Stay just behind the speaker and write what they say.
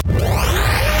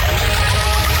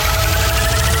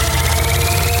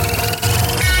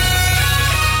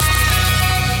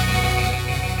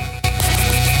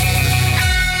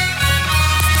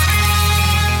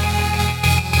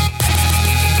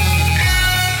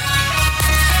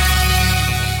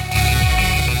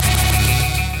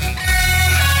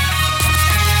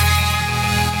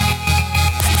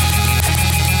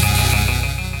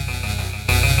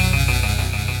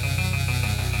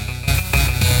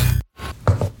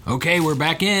Okay, we're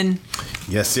back in.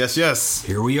 Yes.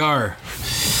 Here we are.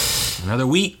 Another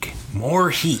week. More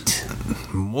heat.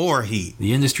 More heat.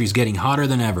 The industry's getting hotter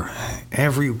than ever.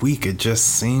 Every week it just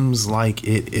seems like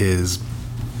it is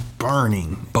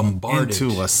burning. Bombarded.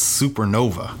 Into a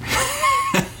supernova.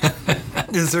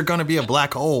 Is there going to be a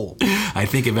black hole? I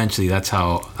think eventually that's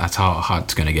how hot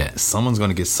it's going to get. Someone's going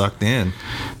to get sucked in.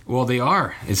 Well, they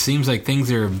are. It seems like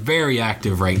things are very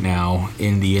active right now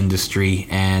in the industry.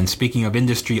 And speaking of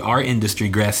industry, our industry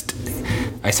guest,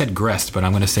 I said guest, but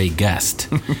I'm going to say guest,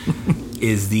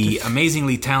 is the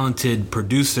amazingly talented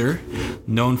producer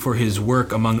known for his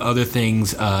work, among other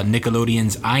things,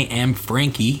 Nickelodeon's I Am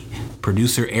Frankie.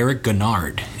 Producer Eric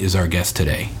Gennard is our guest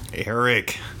today.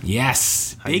 Eric.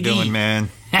 Yes. How you doing, man?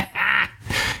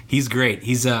 He's great.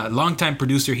 He's a longtime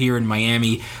producer here in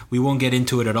Miami. We won't get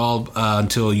into it at all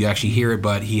until you actually hear it,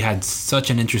 but he had such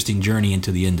an interesting journey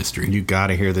into the industry. You got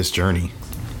to hear this journey.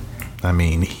 I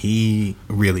mean, he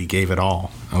really gave it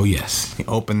all. Oh, yes. He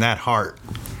opened that heart.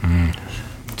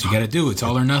 What you got to do. It's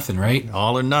all or nothing, right?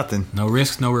 All or nothing. No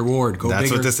risk, no reward. Go That's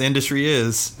bigger. what this industry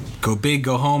is. Go big,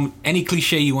 go home. Any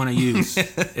cliche you want to use,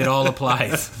 it all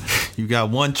applies. You got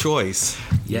one choice.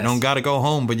 Yes. You don't got to go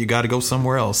home, but you got to go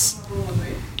somewhere else.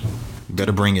 You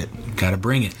better bring it. Got to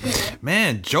bring it.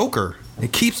 Man, Joker.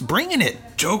 It keeps bringing it.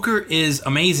 Joker is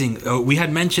amazing. We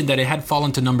had mentioned that it had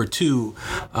fallen to number 2,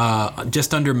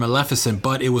 just under Maleficent,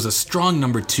 but it was a strong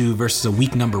number 2 versus a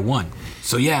weak number 1.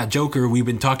 So yeah, Joker, we've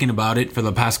been talking about it for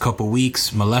the past couple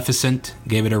weeks. Maleficent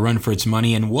gave it a run for its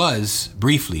money and was,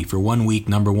 briefly, for 1 week,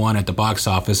 number 1 at the box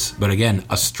office. But again,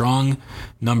 a strong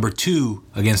number 2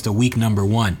 against a weak number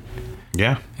 1.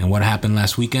 Yeah. And what happened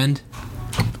last weekend?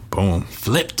 Boom.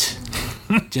 Flipped.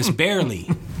 Just barely.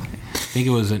 I think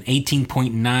it was an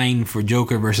 18.9 for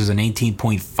Joker versus an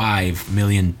 18.5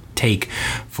 million take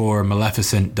for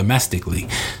Maleficent domestically.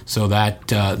 So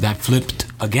that flipped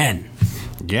again.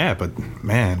 Yeah, but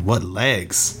man, what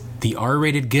legs. The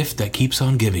R-rated gift that keeps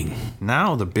on giving.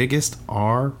 Now the biggest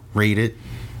R-rated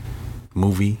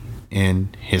movie in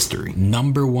history.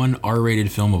 Number 1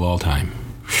 R-rated film of all time.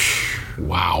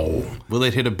 Wow. Will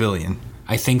it hit $1 billion?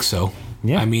 I think so.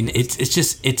 Yeah. I mean,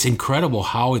 it's incredible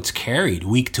how it's carried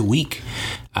week to week.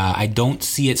 I don't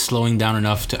see it slowing down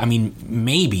enough to, I mean,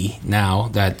 maybe now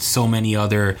that so many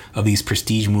other of these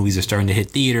prestige movies are starting to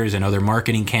hit theaters and other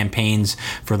marketing campaigns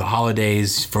for the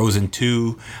holidays, Frozen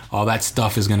 2, all that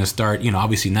stuff is going to start,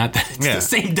 obviously not that it's the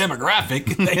same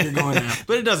demographic that you're going after.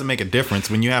 But it doesn't make a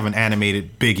difference when you have an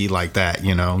animated Biggie like that,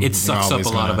 It sucks up a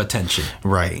lot of attention.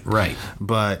 Right.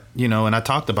 But, and I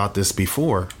talked about this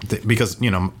before because,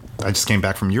 I just came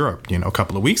back from Europe, a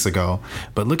couple of weeks ago.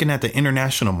 But looking at the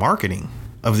international marketing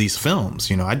of these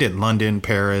films, I did London,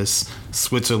 Paris,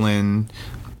 Switzerland,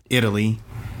 Italy.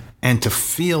 And to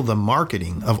feel the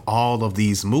marketing of all of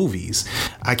these movies,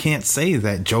 I can't say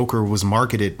that Joker was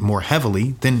marketed more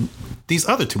heavily than these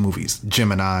other 2 movies,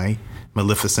 Gemini,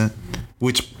 Maleficent,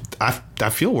 which I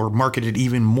feel were marketed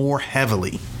even more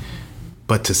heavily.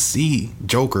 But to see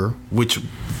Joker, which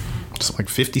is like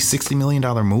 $50-60 million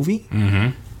movie,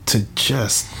 to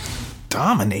just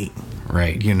dominate,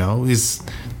 right?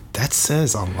 That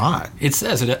says a lot. It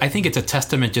says it. I think it's a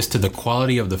testament just to the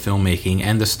quality of the filmmaking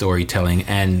and the storytelling,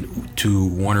 and to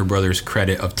Warner Brothers'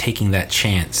 credit of taking that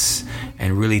chance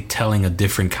and really telling a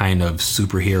different kind of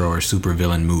superhero or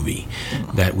supervillain movie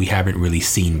that we haven't really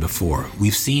seen before.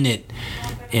 We've seen it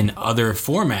in other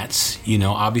formats.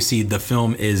 Obviously the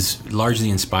film is largely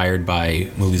inspired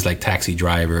by movies like Taxi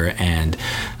Driver and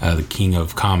The King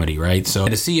of Comedy, right? So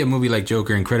to see a movie like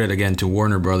Joker, and credit again to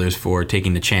Warner Brothers for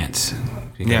taking the chance.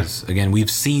 Because, again, we've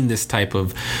seen this type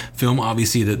of film.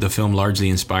 Obviously, the film largely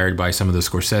inspired by some of the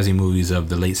Scorsese movies of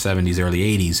the late 70s, early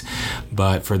 80s.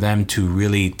 But for them to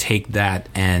really take that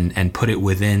and put it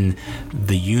within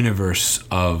the universe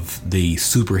of the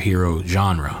superhero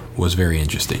genre was very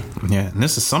interesting. Yeah, and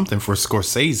this is something for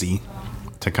Scorsese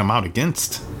to come out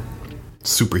against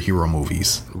superhero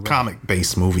movies,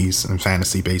 comic-based movies, and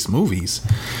fantasy-based movies.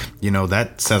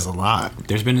 That says a lot.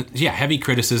 There's been heavy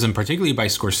criticism, particularly by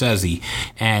Scorsese,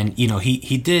 and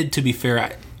he did, to be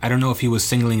fair, I don't know if he was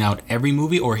singling out every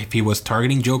movie or if he was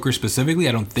targeting Joker specifically.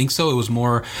 I don't think so. It was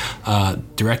more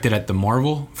directed at the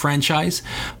Marvel franchise.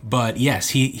 But yes,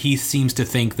 he seems to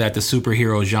think that the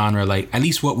superhero genre, like at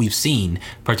least what we've seen,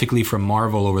 particularly from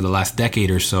Marvel over the last decade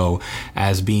or so,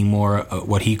 as being more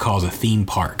what he calls a theme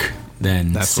park.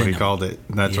 That's cinema. What he called it.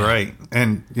 That's right.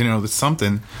 And, it's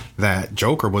something that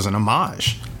Joker was an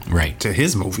homage to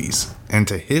his movies and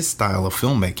to his style of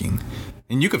filmmaking.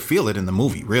 And you could feel it in the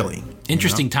movie, really.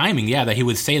 Interesting timing, that he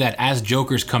would say that as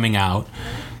Joker's coming out.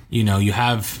 You know, you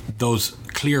have those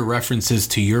clear references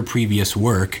to your previous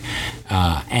work,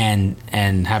 and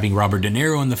having Robert De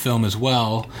Niro in the film as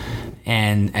well,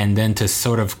 and then to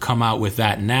sort of come out with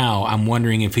that now, I'm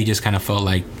wondering if he just kind of felt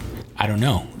like, I don't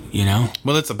know, you know?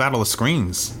 Well, it's a battle of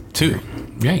screens too.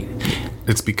 Right.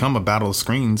 It's become a battle of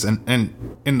screens, and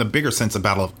in the bigger sense, a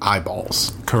battle of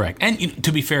eyeballs. Correct. And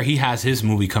to be fair, he has his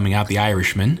movie coming out, The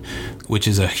Irishman, which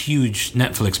is a huge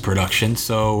Netflix production.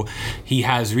 So he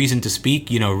has reason to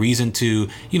speak, you know, reason to,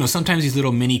 you know, sometimes these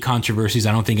little mini controversies,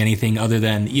 I don't think anything other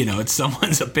than, you know, it's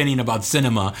someone's opinion about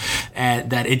cinema,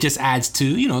 that it just adds to,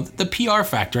 you know, the PR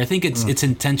factor. I think it's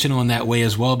intentional in that way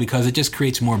as well, because it just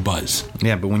creates more buzz.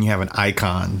 Yeah, but when you have an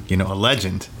icon, you know, a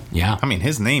legend. Yeah. I mean,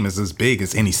 his name is as big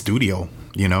as any studio,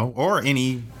 you know, or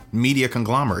any media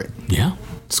conglomerate. Yeah.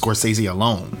 Scorsese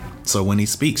alone. So when he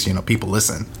speaks, you know, people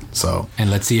listen. So,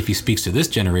 and let's see if he speaks to this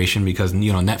generation, because,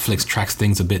 you know, Netflix tracks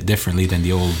things a bit differently than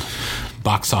the old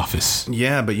box office.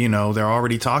 Yeah, but, you know, they're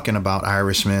already talking about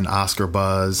Irishman, Oscar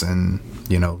buzz, and,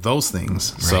 you know, those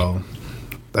things. Right. So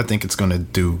I think it's going to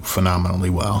do phenomenally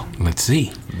well. Let's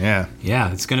see. Yeah.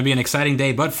 Yeah, it's going to be an exciting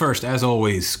day. But first, as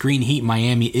always, Screen Heat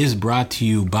Miami is brought to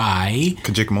you by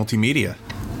Kajik Multimedia.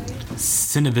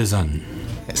 Cinevision.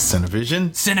 Cinevision?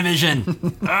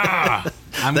 Cinevision.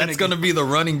 That's going to be the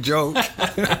running joke.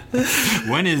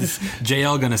 When is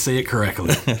JL going to say it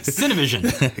correctly?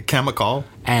 Cinevision. Chemical.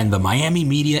 And the Miami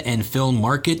Media and Film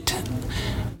Market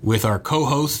with our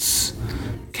co-hosts,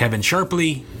 Kevin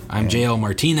Sharpley. I'm JL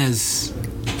Martinez.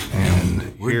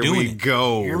 And we're here doing we it.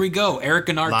 go. Here we go. Eric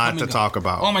Gennard. A lot to talk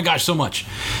about. Oh my gosh, so much.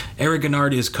 Eric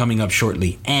Gennard is coming up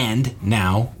shortly. And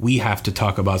now we have to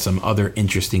talk about some other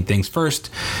interesting things first.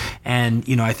 And,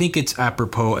 you know, I think it's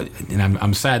apropos, and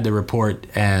I'm sad to report,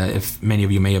 if many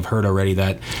of you may have heard already,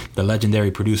 that the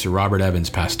legendary producer Robert Evans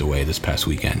passed away this past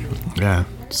weekend. Yeah,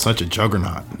 such a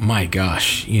juggernaut. My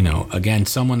gosh. You know, again,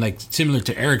 someone like similar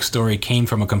to Eric's story, came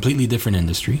from a completely different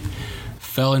industry,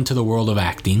 fell into the world of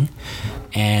acting,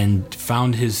 and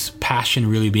found his passion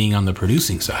really being on the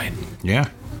producing side. Yeah.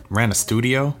 Ran a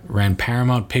studio. Ran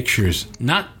Paramount Pictures.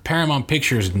 Not Paramount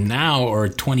Pictures now or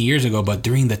 20 years ago, but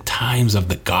during the times of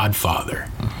The Godfather.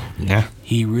 Yeah.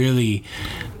 He really,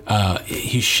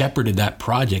 he shepherded that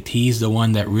project. He's the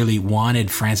one that really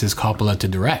wanted Francis Coppola to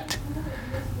direct.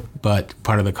 But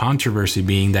part of the controversy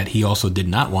being that he also did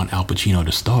not want Al Pacino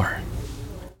to star.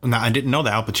 No, I didn't know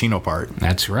the Al Pacino part.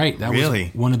 That's right. That really?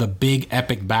 was one of the big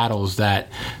epic battles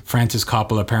that Francis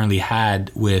Coppola apparently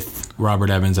had with Robert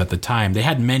Evans at the time. They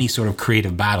had many sort of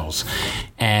creative battles.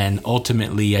 And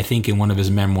ultimately, I think in one of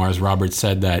his memoirs, Robert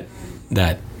said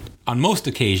that on most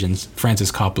occasions,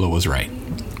 Francis Coppola was right.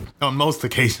 On most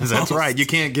occasions, that's right. You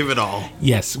can't give it all.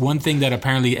 Yes. One thing that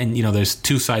apparently, and you know, there's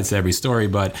two sides to every story,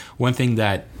 but one thing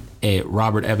that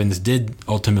Robert Evans did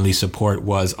ultimately support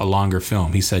was a longer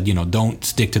film. He said, you know, don't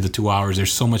stick to the 2 hours.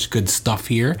 There's so much good stuff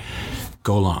here.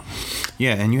 Go long.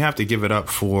 Yeah, and you have to give it up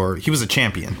for, he was a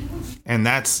champion. And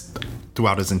that's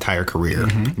throughout his entire career,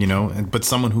 you know, but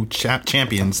someone who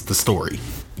champions the story.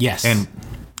 Yes. And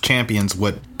champions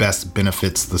what best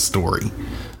benefits the story.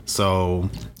 So,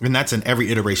 and that's in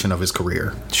every iteration of his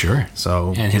career. Sure.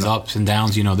 So, and his ups and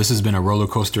downs, you know, this has been a roller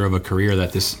coaster of a career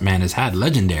that this man has had,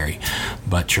 legendary,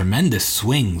 but tremendous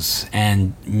swings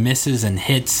and misses and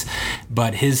hits.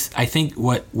 But I think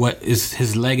what is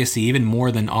his legacy, even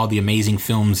more than all the amazing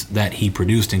films that he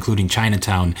produced, including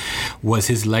Chinatown, was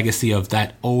his legacy of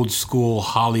that old school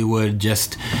Hollywood,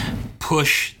 just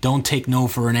push, don't take no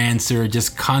for an answer,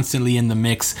 just constantly in the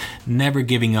mix, never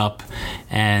giving up.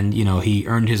 And, you know, he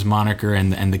earned his moniker,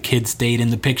 and the kid stayed in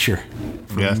the picture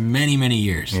for many, many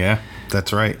years. Yeah,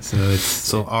 that's right.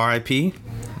 So R.I.P.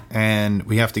 And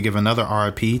we have to give another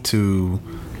R.I.P. to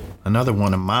another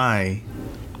one of my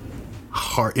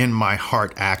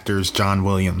heart actors, John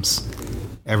Williams.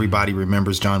 Everybody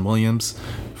remembers John Williams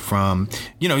from,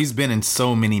 you know, he's been in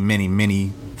so many, many,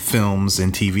 many films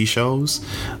and TV shows,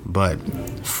 but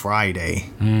Friday,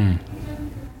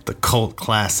 the cult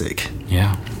classic.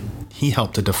 Yeah. He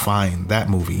helped to define that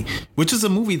movie, which is a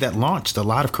movie that launched a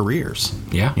lot of careers.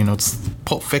 Yeah. You know, it's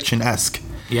Pulp Fiction-esque.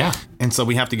 Yeah. And so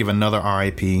we have to give another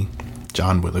R.I.P.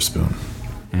 John Witherspoon.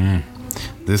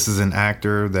 This is an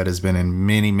actor that has been in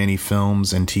many, many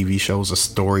films and TV shows, a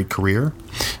storied career.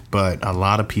 But a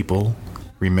lot of people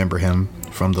remember him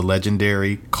from the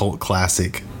legendary cult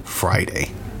classic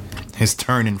Friday. His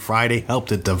turn in Friday helped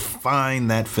to define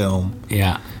that film.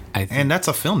 Yeah. And that's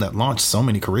a film that launched so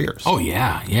many careers. Oh,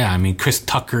 yeah. Yeah. I mean, Chris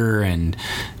Tucker and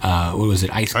what was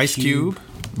it? Ice Cube.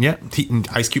 Yeah.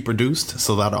 Ice Cube produced.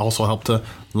 So that also helped to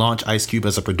launch Ice Cube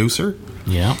as a producer.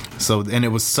 Yeah. So, and it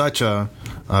was such a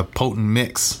potent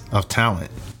mix of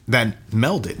talent that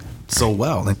melded so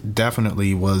well. It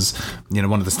definitely was,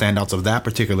 one of the standouts of that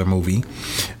particular movie.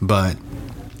 But,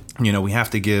 we have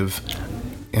to give,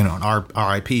 an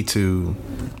RIP to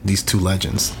these two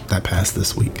legends that passed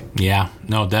this week. Yeah,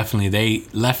 no, definitely. They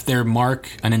left their mark,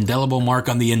 an indelible mark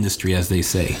on the industry, as they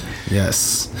say.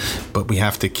 Yes, but we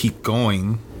have to keep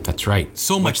going. That's right.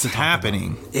 So much is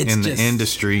happening in the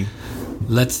industry.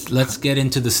 Let's get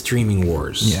into the streaming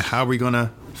wars. Yeah, how are we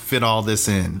gonna fit all this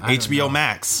in? HBO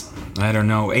Max. I don't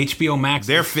know. HBO Max.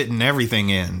 They're fitting everything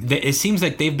in. It seems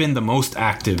like they've been the most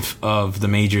active of the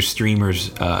major streamers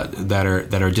that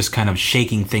are just kind of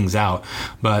shaking things out.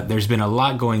 But there's been a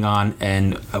lot going on,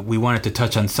 and we wanted to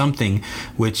touch on something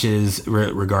which is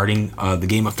regarding the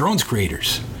Game of Thrones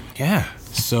creators. Yeah.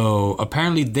 So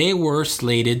apparently they were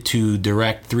slated to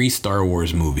direct 3 Star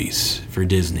Wars movies for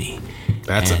Disney.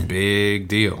 That's a big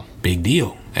deal. Big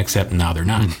deal. Except now they're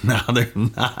not. Now they're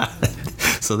not.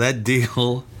 So that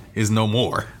deal is no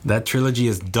more. That trilogy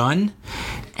is done.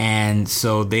 And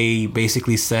so they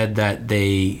basically said that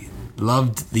they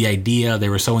loved the idea. They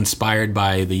were so inspired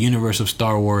by the universe of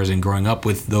Star Wars and growing up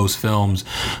with those films,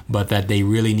 but that they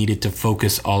really needed to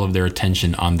focus all of their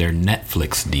attention on their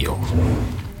Netflix deal.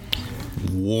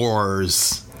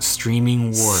 Wars.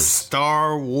 Streaming wars.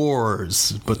 Star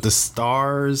Wars. But the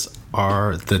stars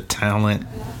are the talent.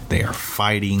 They are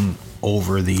fighting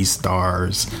over these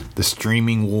stars. The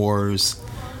streaming wars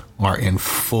are in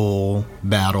full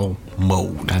battle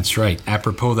mode. That's right.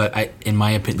 Apropos that, in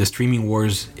my opinion, the streaming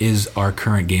wars is our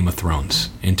current Game of Thrones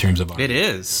in terms of... It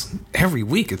is. Every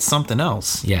week it's something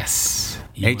else. Yes.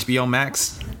 HBO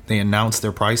Max, they announced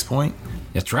their price point.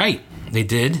 That's right. They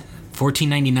did.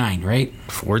 $14.99, right?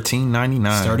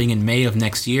 $14.99. Starting in May of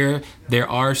next year. There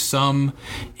are some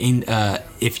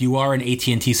if you are an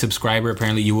AT&T subscriber,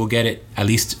 apparently you will get it at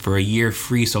least for a year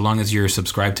free, so long as you're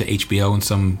subscribed to HBO in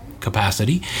some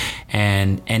capacity.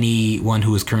 And anyone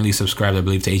who is currently subscribed, I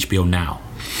believe, to HBO Now.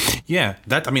 Yeah,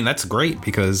 that's great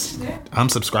because I'm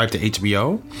subscribed to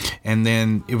HBO, and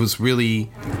then it was really,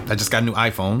 I just got a new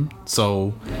iPhone,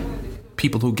 so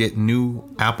people who get new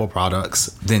Apple products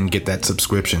then get that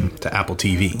subscription to Apple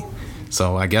TV.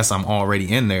 So I guess I'm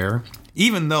already in there,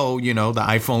 even though, the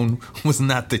iPhone was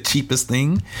not the cheapest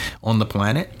thing on the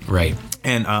planet. Right.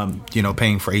 And,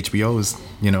 paying for HBO is,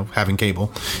 having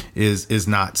cable is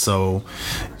not. So,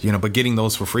 but getting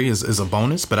those for free is a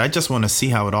bonus. But I just want to see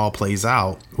how it all plays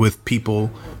out with people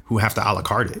who have to a la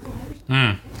carte it.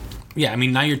 Yeah, I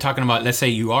mean, now you're talking about, let's say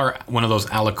you are one of those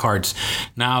a la cartes.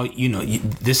 Now,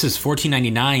 this is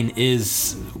 $14.99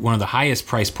 is one of the highest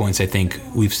price points I think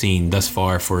we've seen thus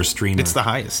far for a streamer. It's the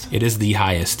highest. It is the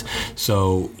highest.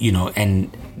 So,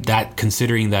 and that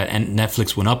considering that and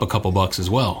Netflix went up a couple bucks as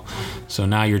well. So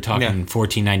now you're talking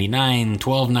 $14.99,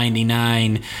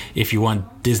 $12.99. If you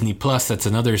want Disney Plus, that's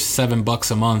another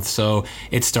 $7 a month. So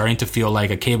it's starting to feel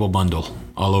like a cable bundle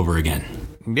all over again.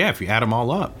 Yeah, if you add them all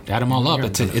up,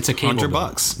 it's a cable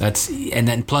 $100. And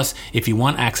then plus, if you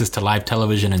want access to live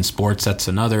television and sports, that's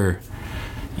another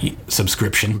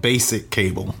subscription. Basic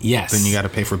cable. Yes. Then you got to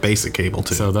pay for basic cable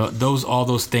too. So all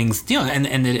those things,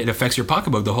 and it affects your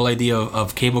pocketbook. The whole idea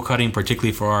of cable cutting,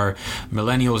 particularly for our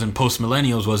millennials and post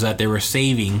millennials, was that they were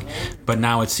saving, but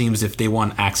now it seems if they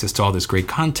want access to all this great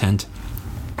content,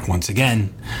 once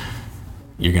again,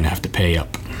 you're gonna have to pay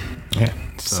up. Yeah.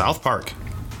 South Park.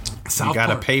 You got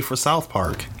to pay for South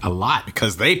Park. A lot.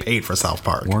 Because they paid for South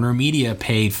Park. Warner Media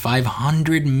paid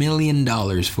 $500 million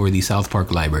for the South Park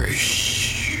library.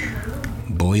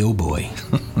 Boy, oh boy.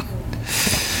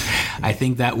 I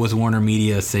think that was Warner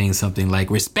Media saying something like,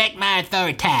 respect my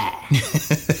authority.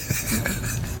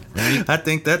 Right? I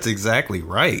think that's exactly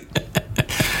right.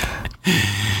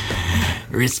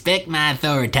 Respect my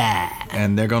authority.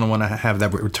 And they're going to want to have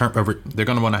that return. They're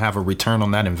going to want to have a return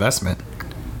on that investment.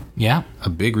 Yeah. A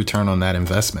big return on that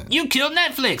investment. You killed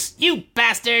Netflix, you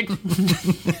bastard.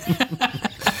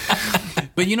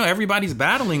 But everybody's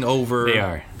battling over They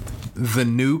are. The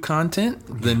new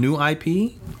content, the new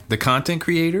IP, the content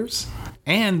creators,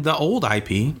 and the old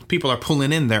IP. People are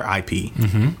pulling in their IP.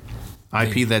 Mm-hmm.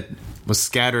 IP that was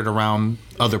scattered around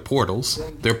other portals.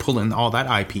 They're pulling all that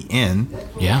IP in.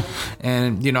 Yeah.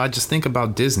 And, I just think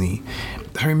about Disney.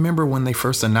 I remember when they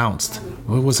first announced,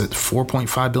 what was it,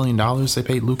 $4.5 billion they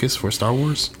paid Lucas for Star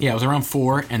Wars? Yeah, it was around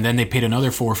 4, and then they paid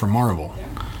another 4 for Marvel.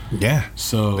 Yeah.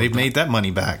 So they've made that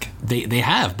money back. They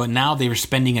have, but now they're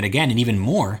spending it again and even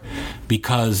more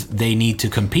because they need to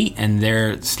compete, and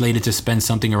they're slated to spend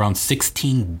something around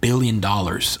 $16 billion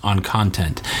on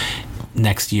content.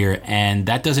 next year, and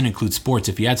that doesn't include sports.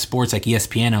 If you add sports like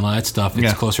ESPN and all that stuff,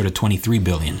 it's closer to $23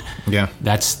 billion. Yeah,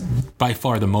 that's by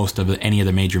far the most of any of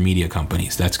the major media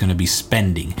companies that's going to be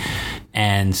spending.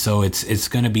 And so it's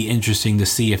going to be interesting to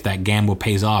see if that gamble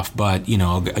pays off. But, you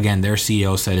know, again, their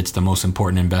CEO said it's the most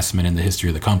important investment in the history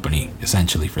of the company,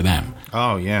 essentially, for them.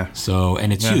 Oh, yeah. So,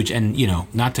 and it's huge. And, you know,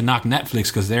 not to knock Netflix,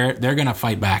 because they're going to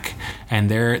fight back, and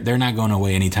they're not going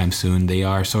away anytime soon. They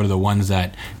are sort of the ones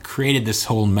that created this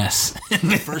whole mess in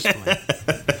the first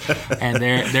place. And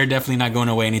they're definitely not going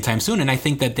away anytime soon. And I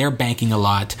think that they're banking a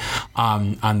lot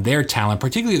on their talent,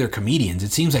 particularly their comedians.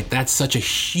 It seems like that's such a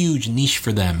huge niche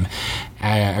for them.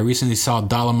 I recently saw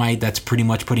Dolomite that's pretty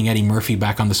much putting Eddie Murphy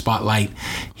back on the spotlight.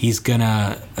 He's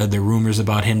gonna, the rumors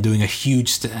about him doing a huge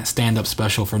stand-up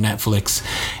special for Netflix,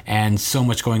 and so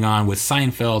much going on with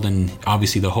Seinfeld, and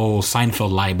obviously the whole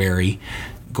Seinfeld library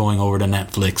going over to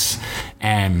Netflix.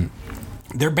 And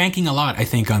they're banking a lot, I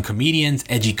think, on comedians,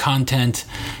 edgy content.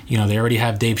 You know, they already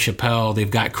have Dave Chappelle. They've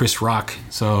got Chris Rock.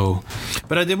 So,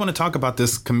 but I did want to talk about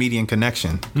this comedian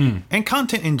connection and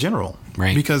content in general.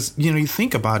 Right. Because, you know, you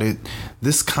think about it,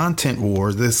 this content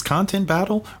war, this content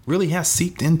battle really has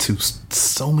seeped into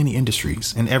so many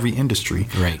industries, in every industry.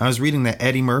 Right. I was reading that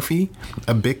Eddie Murphy,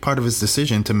 a big part of his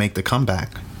decision to make the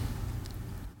comeback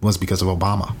was because of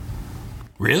Obama.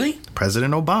 Really?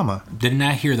 President Obama. Did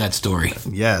not hear that story.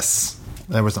 Yes.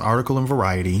 There was an article in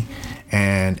Variety,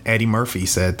 and Eddie Murphy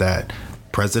said that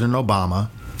President Obama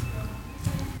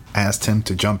asked him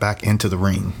to jump back into the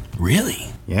ring.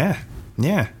 Really? Yeah.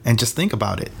 Yeah. And just think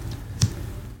about it.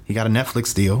 He got a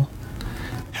Netflix deal.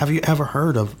 Have you ever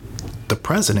heard of the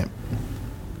president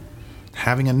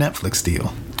having a Netflix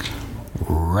deal?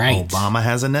 Right. Obama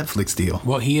has a Netflix deal.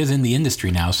 Well, he is in the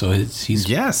industry now, so he's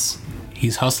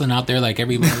he's hustling out there like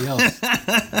everybody else.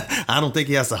 I don't think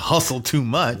he has to hustle too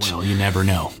much. Well, you never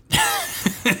know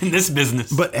in this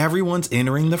business. But everyone's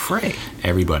entering the fray.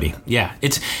 Everybody. Yeah.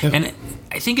 And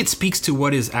I think it speaks to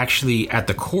what is actually at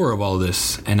the core of all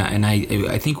this. And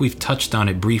I think we've touched on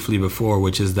it briefly before,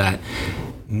 which is that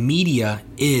media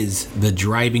is the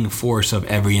driving force of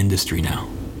every industry now.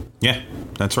 Yeah,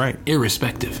 that's right.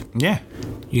 Irrespective. Yeah.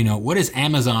 You know, what is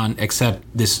Amazon except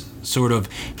this sort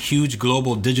of huge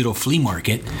global digital flea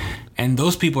market? And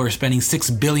those people are spending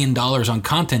 $6 billion on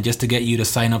content just to get you to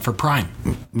sign up for Prime.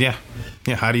 Yeah.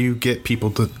 Yeah. How do you get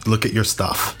people to look at your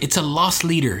stuff? It's a loss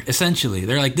leader, essentially.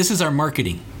 They're like, this is our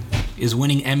marketing, is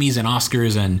winning Emmys and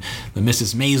Oscars and the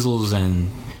Mrs. Maisels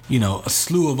and, you know, a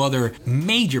slew of other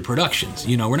major productions.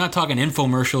 You know, we're not talking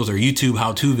infomercials or YouTube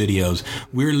how-to videos.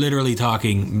 We're literally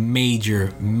talking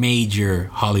major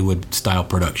Hollywood-style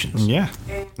productions. Yeah.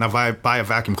 Now buy a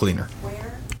vacuum cleaner.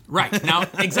 Right. Now,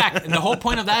 exactly. And the whole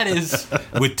point of that is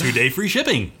with 2-day free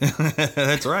shipping.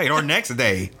 That's right. Or next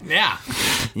day. Yeah.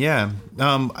 Yeah.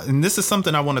 And this is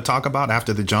something I want to talk about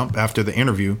after the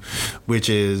interview, which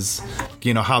is,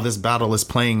 you know, how this battle is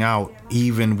playing out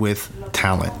even with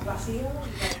talent.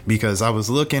 Because I was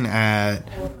looking at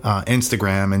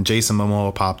Instagram and Jason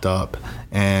Momoa popped up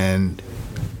and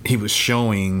he was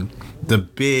showing the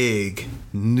big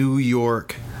New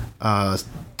York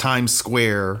Times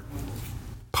Square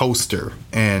poster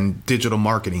and digital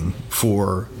marketing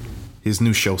for his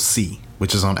new show C,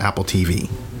 which is on Apple TV.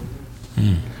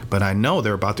 But I know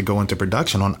they're about to go into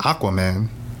production on Aquaman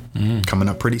coming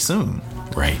up pretty soon.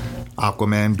 Right.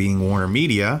 Aquaman being Warner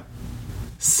Media,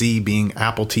 C being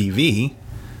Apple TV.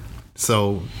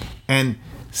 So, and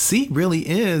C really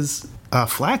is a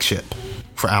flagship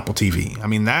for Apple TV. I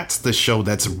mean, that's the show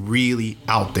that's really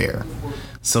out there.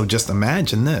 So just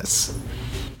imagine this.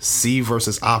 C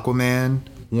versus Aquaman,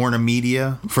 Warner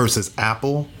Media versus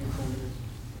Apple.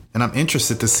 And I'm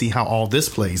interested to see how all this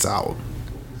plays out.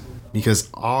 Because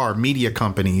are media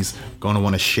companies going to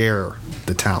want to share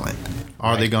the talent?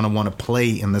 Are they going to want to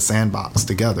play in the sandbox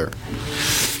together?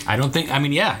 I don't think, I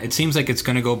mean, yeah, it seems like it's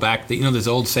going to go back. You know, this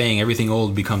old saying, everything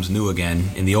old becomes new again.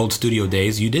 In the old studio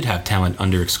days, you did have talent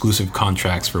under exclusive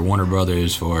contracts for Warner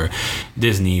Brothers, for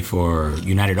Disney, for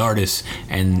United Artists,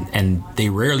 and they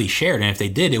rarely shared. And if they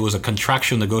did, it was a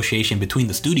contractual negotiation between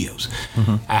the studios.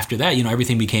 After that, you know,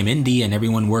 everything became indie and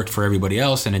everyone worked for everybody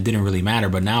else and it didn't really matter.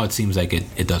 But now it seems like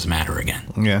it does matter again.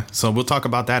 Yeah, so we'll talk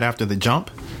about that after the jump.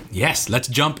 Yes, let's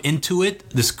jump into it.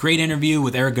 This great interview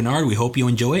with Eric Gennard. We hope you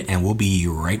enjoy it, and we'll be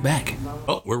right back.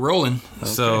 Oh, we're rolling. Okay.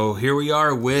 So here we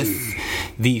are with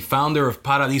the founder of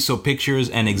Paradiso Pictures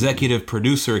and executive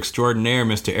producer extraordinaire,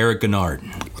 Mr. Eric Gennard.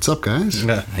 What's up, guys?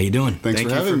 How you doing? Thanks for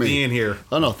having me. Being here.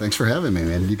 Oh, no, thanks for having me,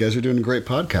 man. You guys are doing a great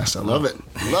podcast. I love it.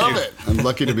 Love it. I'm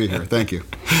lucky to be here. Thank you.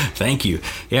 Thank you.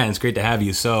 Yeah, it's great to have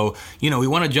you. So, we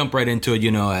want to jump right into it.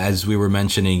 As we were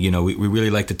mentioning, we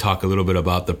really like to talk a little bit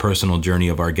about the personal journey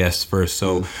of our guests first.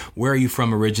 So, where are you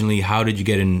from originally? How did you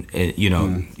get in,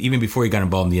 even before you got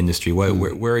involved in the industry?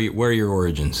 Where are your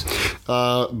origins?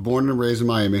 Born and raised in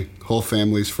Miami. Whole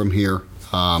family's from here.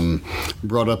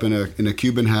 Brought up in a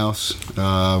Cuban house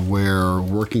where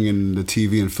working in the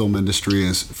TV and film industry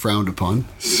is frowned upon.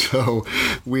 So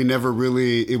it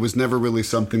was never really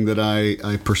something that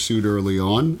I pursued early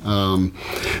on.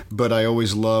 But I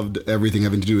always loved everything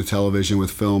having to do with television,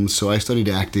 with films. So I studied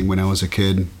acting when I was a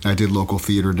kid. I did local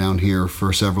theater down here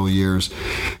for several years.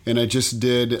 And I just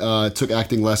took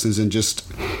acting lessons and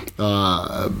just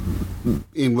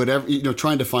in whatever,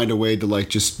 trying to find a way to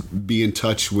just be in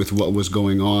touch with what was going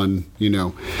on,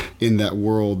 in that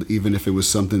world, even if it was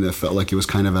something that felt like it was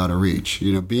kind of out of reach.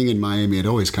 Being in Miami, it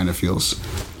always kind of feels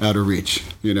out of reach.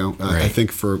 Right. I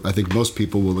think most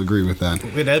people will agree with that.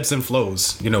 It ebbs and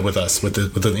flows, with us, with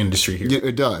the industry here. Yeah,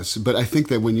 it does. But I think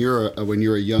that when you're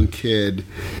a young kid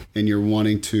and you're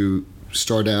wanting to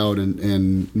start out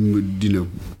and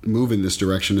move in this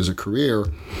direction as a career,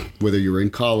 whether you're in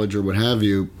college or what have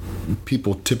you,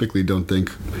 people typically don't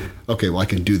think, okay, well, I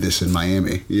can do this in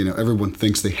Miami. Everyone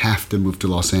thinks they have to move to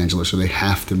Los Angeles or they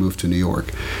have to move to New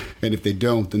York. And if they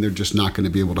don't, then they're just not going to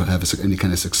be able to have any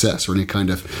kind of success or any kind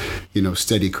of,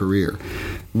 steady career,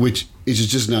 which is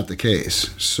just not the case.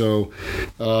 So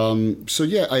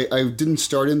yeah, I didn't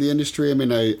start in the industry. I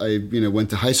mean, I went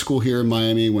to high school here in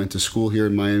Miami, went to school here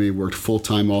in Miami, worked full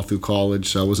time all through college.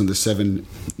 So I was in the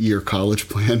 7-year college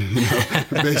plan,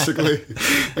 basically.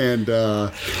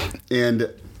 And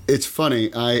it's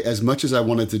funny. As much as I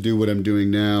wanted to do what I'm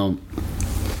doing now,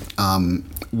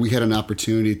 we had an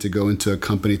opportunity to go into a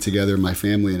company together, my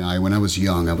family and I, when I was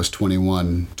young. I was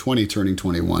 20 turning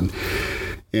 21.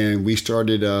 And we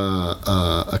started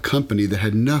a company that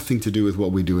had nothing to do with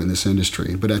what we do in this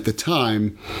industry. But at the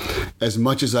time, as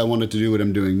much as I wanted to do what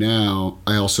I'm doing now,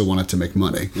 I also wanted to make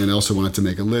money. And I also wanted to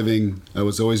make a living. I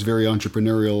was always very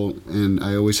entrepreneurial, and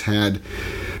I always had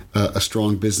a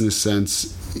strong business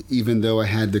sense, even though I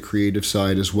had the creative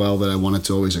side as well that I wanted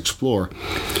to always explore.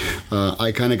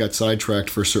 I kind of got sidetracked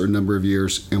for a certain number of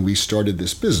years, and we started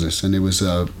this business. And it was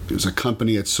a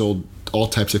company that sold all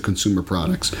types of consumer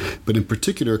products, but in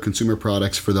particular consumer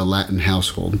products for the Latin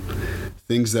household,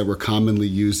 things that were commonly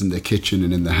used in the kitchen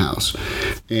and in the house.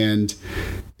 And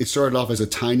it started off as a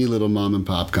tiny little mom and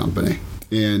pop company.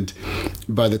 And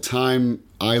by the time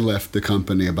I left the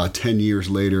company about 10 years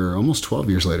later, almost 12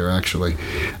 years later, actually,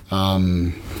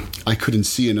 I couldn't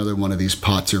see another one of these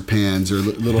pots or pans or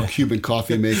little Cuban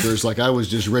coffee makers. Like, I was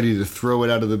just ready to throw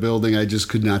it out of the building. I just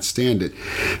could not stand it.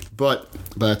 But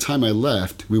by the time I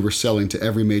left, we were selling to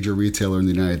every major retailer in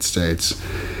the United States.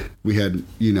 We had,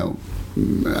 I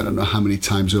don't know how many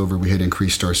times over we had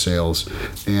increased our sales.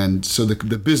 And so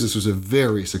the business was a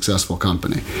very successful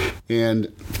company.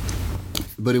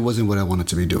 But it wasn't what I wanted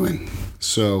to be doing.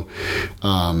 So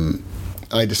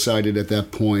I decided at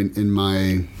that point in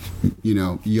my,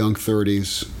 young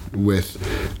 30s with,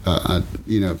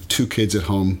 2 kids at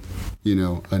home,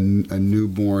 a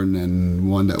newborn and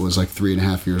one that was like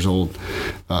 3.5 years old.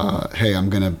 Hey, I'm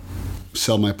going to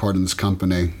sell my part in this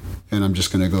company, and I'm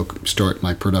just going to go start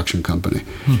my production company.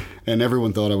 And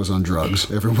everyone thought I was on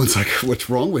drugs. Everyone's like, what's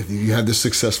wrong with you? You have this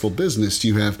successful business.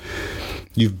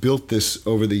 You've built this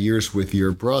over the years with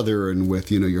your brother and with,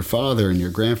 your father and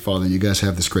your grandfather, and you guys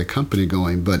have this great company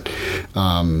going. But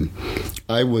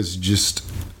I was just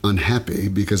unhappy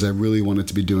because I really wanted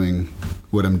to be doing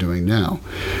what I'm doing now.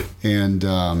 And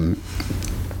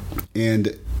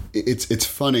it's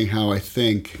funny how I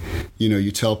think,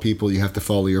 you tell people you have to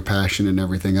follow your passion and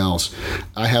everything else.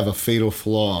 I have a fatal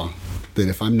flaw that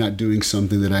if I'm not doing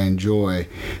something that I enjoy,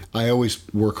 I always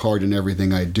work hard in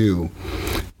everything I do.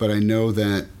 But I know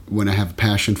that when I have a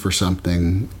passion for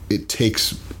something, it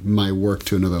takes my work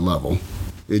to another level.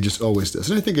 It just always does.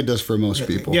 And I think it does for most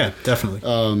people. Yeah, definitely.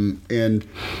 And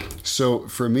so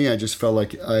for me, I just felt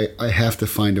like I have to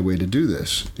find a way to do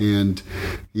this. And,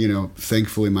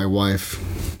 thankfully my wife,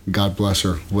 God bless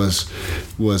her, was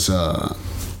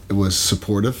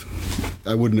supportive.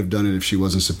 I wouldn't have done it if she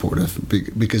wasn't supportive,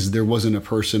 because there wasn't a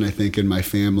person, I think, in my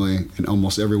family, and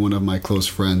almost every one of my close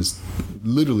friends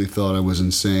literally thought I was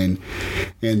insane.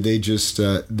 And they just,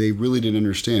 they really didn't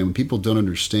understand. When people don't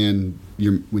understand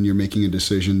when you're making a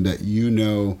decision that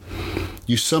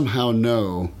you somehow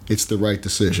know it's the right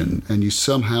decision, and you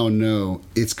somehow know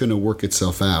it's going to work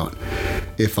itself out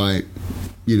if I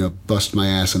bust my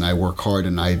ass and I work hard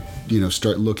and I,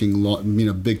 start looking,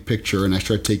 big picture, and I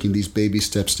start taking these baby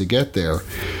steps to get there.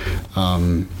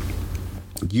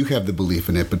 you have the belief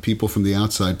in it, but people from the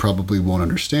outside probably won't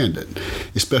understand it,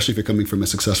 especially if you're coming from a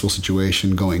successful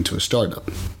situation going to a startup,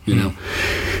 you know?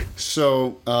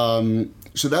 So,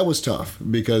 so that was tough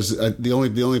because the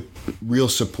only real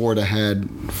support I had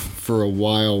for a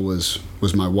while was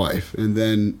my wife. And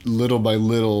then little by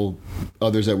little,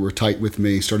 others that were tight with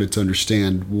me started to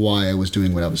understand why I was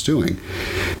doing what I was doing.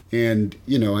 And,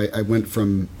 you know, I went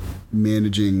from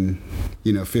managing,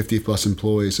 50 plus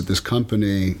employees at this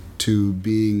company to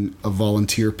being a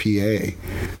volunteer PA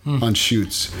on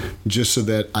shoots, just so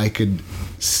that I could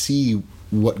see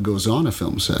what goes on a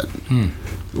film set.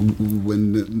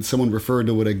 When someone referred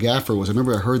to what a gaffer was, I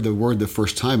remember I heard the word the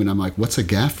first time and I'm like, what's a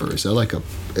gaffer? Is that like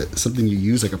something you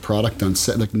use, like a product on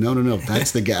set? Like, no,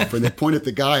 that's the gaffer. And they point at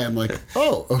the guy. I'm like,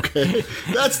 oh, okay,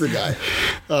 that's the guy.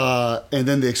 And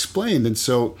then they explained. And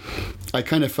so I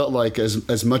kind of felt like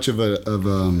as much of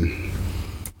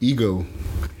ego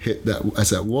hit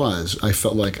that was, I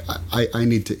felt like I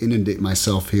need to inundate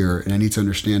myself here, and I need to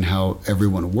understand how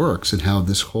everyone works and how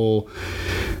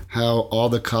all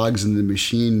the cogs in the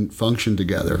machine function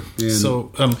together. And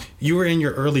so you were in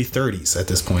your early 30s at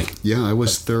this point. Yeah, I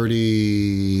was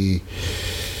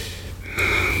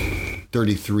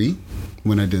 33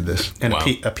 when I did this. And Wow.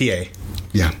 a PA.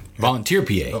 Yeah. Volunteer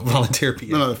PA. Volunteer PA.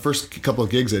 No, the first couple of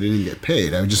gigs I didn't get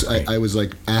paid. I was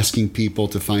like asking people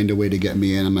to find a way to get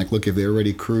me in. I'm like, look, if they're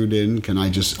already crewed in,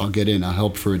 I'll get in. I'll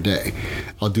help for a day.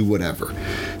 I'll do whatever.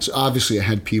 So obviously I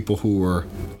had people who were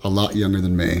a lot younger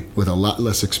than me with a lot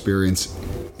less experience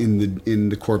in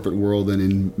the corporate world and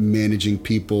in managing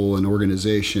people and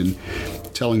organization,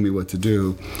 telling me what to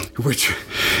do, which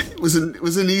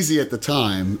wasn't easy at the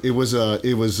time. It was a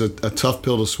tough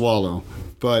pill to swallow.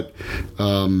 But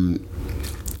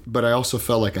I also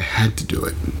felt like I had to do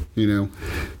it,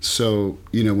 So,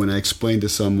 when I explained to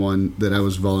someone that I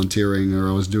was volunteering or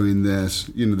I was doing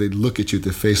this, they'd look at you at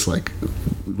the face like,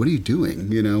 what are you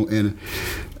doing? And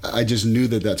I just knew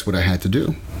that that's what I had to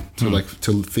do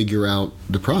to figure out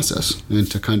the process and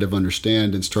to kind of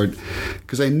understand and start.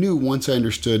 Because I knew once I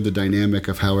understood the dynamic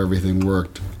of how everything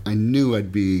worked, I knew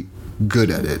I'd be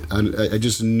good at it. I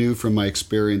just knew from my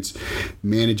experience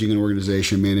managing an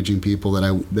organization, managing people,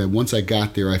 that once I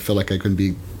got there, I felt like I could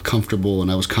be comfortable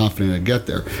and I was confident I'd get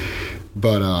there.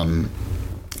 But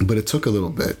it took a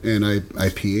little bit, and I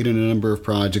PA'd in a number of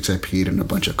projects. I PA'd in a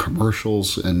bunch of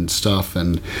commercials and stuff,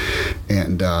 and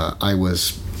I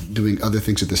was doing other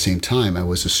things at the same time. I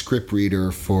was a script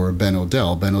reader for Ben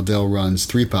O'Dell. Ben O'Dell runs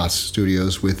 3PAS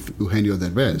Studios with Eugenio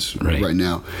Derbez right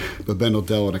now. But Ben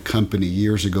O'Dell had a company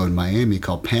years ago in Miami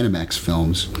called Panamax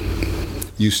Films.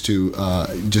 Used to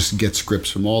just get scripts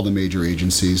from all the major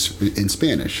agencies in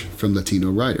Spanish from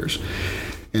Latino writers.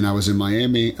 And I was in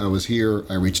Miami. I was here.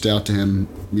 I reached out to him,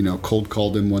 cold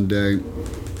called him one day.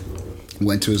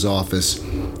 Went to his office.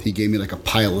 He gave me like a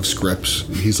pile of scripts.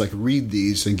 And he's like, read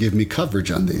these and give me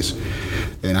coverage on these.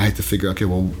 And I had to figure, okay,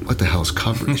 well, what the hell is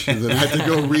coverage? And then I had to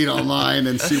go read online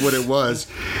and see what it was.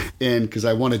 And because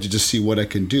I wanted to just see what I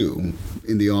can do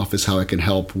in the office, how I can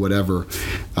help, whatever.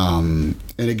 And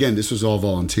again, this was all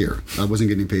volunteer. I wasn't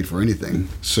getting paid for anything.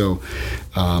 So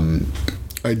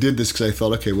I did this because I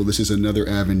thought, okay, well, this is another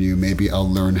avenue. Maybe I'll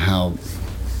learn how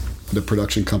the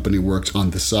production company works on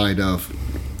the side of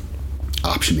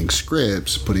optioning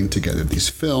scripts, putting together these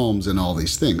films and all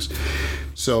these things.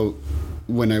 So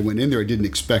when I went in there, I didn't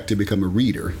expect to become a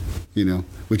reader,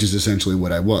 which is essentially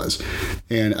what I was.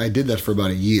 And I did that for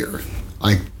about a year.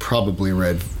 I probably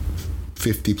read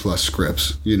 50 plus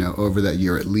scripts, over that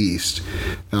year at least.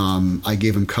 I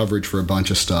gave him coverage for a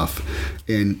bunch of stuff,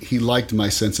 and he liked my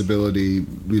sensibility,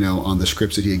 on the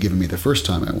scripts that he had given me the first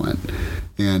time I went.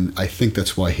 And I think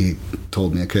that's why he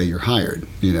told me, okay, you're hired,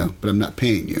 but I'm not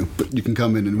paying you, but you can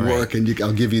come in and work, and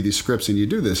I'll give you these scripts and you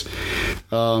do this.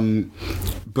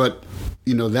 But,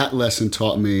 that lesson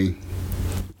taught me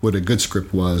what a good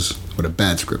script was, what a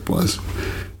bad script was.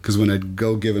 Because when I'd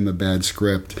go give him a bad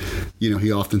script,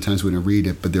 he oftentimes wouldn't read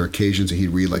it, but there are occasions that he'd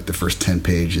read like the first 10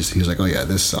 pages. He was like, oh yeah,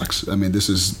 this sucks. I mean, this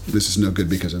is no good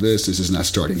because of this. This is not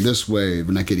starting this way.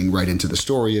 We're not getting right into the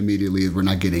story immediately. We're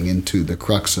not getting into the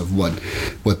crux of what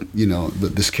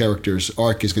this character's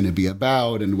arc is going to be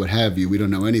about and what have you. We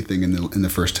don't know anything in the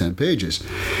first 10 pages.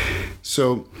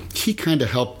 So he kind of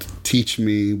helped teach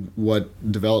me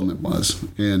what development was,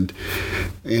 and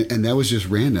that was just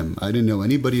random. I didn't know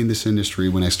anybody in this industry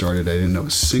when I started. I didn't know a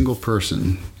single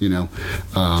person,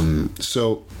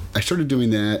 So I started doing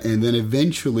that, and then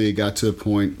eventually it got to a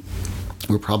point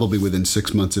where probably within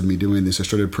 6 months of me doing this, I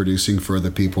started producing for other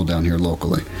people down here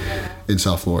locally in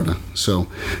South Florida. So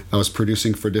I was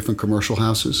producing for different commercial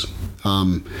houses.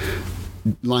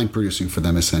 line producing for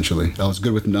them, essentially. I was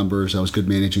good with numbers. I was good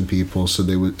managing people. So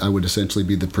I would essentially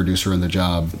be the producer on the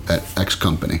job at X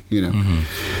company, you know.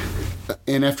 Mm-hmm.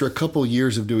 And after a couple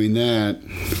years of doing that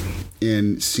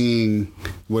and seeing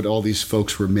what all these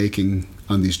folks were making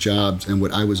on these jobs and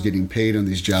what I was getting paid on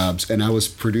these jobs, and I was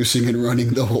producing and running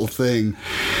the whole thing,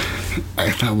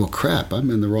 I thought, well, crap, I'm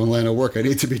in the wrong line of work. I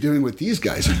need to be doing what these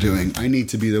guys are doing. I need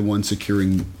to be the one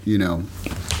securing, you know,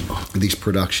 these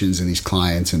productions and these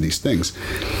clients and these things.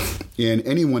 And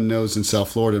anyone knows in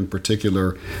South Florida in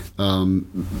particular, you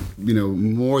know,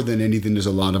 more than anything, there's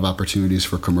a lot of opportunities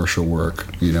for commercial work.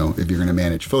 You know, if you're going to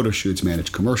manage photo shoots,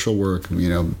 manage commercial work, you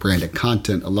know, branded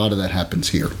content, a lot of that happens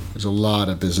here. There's a lot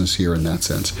of business here in that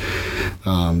sense.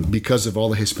 Because of all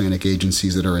the Hispanic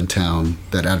agencies that are in town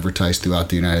that advertise throughout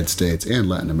the United States and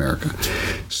Latin America.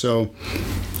 So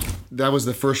that was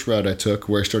the first route I took,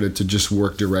 where I started to just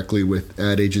work directly with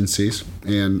ad agencies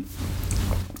and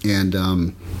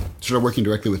started working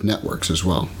directly with networks as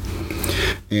well.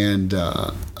 And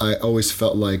I always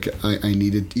felt like I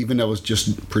needed, even I was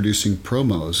just producing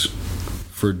promos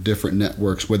for different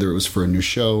networks, whether it was for a new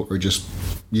show or just,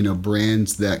 you know,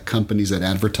 brands that companies that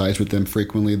advertise with them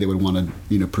frequently, they would want to,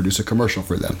 you know, produce a commercial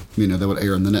for them, you know, that would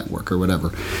air on the network or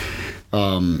whatever.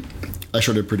 I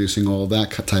started producing all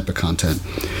that type of content.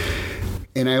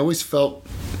 And I always felt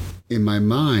in my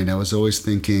mind, I was always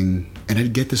thinking, and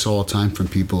I'd get this all the time from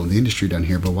people in the industry down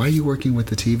here, but why are you working with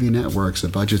the TV networks? The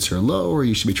budgets are low, or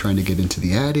you should be trying to get into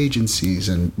the ad agencies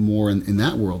and more in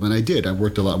that world. And I did. I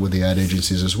worked a lot with the ad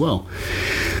agencies as well.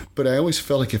 But I always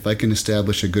felt like if I can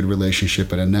establish a good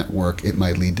relationship at a network, it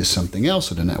might lead to something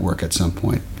else at a network at some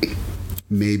point.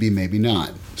 Maybe, maybe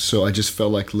not. So I just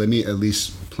felt like, let me at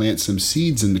least plant some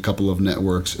seeds in a couple of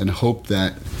networks and hope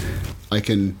that I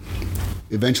can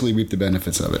eventually reap the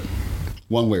benefits of it,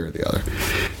 one way or the other.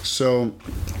 So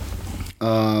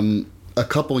a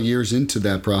couple years into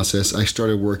that process, I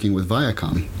started working with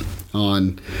Viacom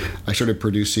I started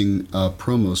producing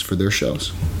promos for their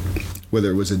shows.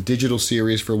 Whether it was a digital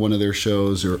series for one of their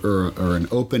shows or an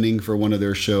opening for one of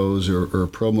their shows or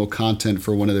promo content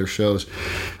for one of their shows,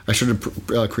 I started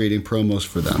creating promos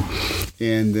for them.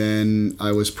 And then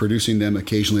I was producing them.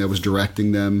 Occasionally I was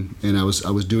directing them, and I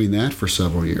was doing that for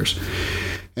several years.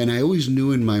 And I always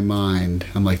knew in my mind,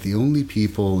 I'm like, the only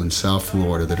people in South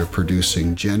Florida that are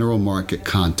producing general market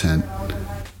content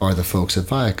are the folks at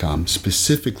Viacom,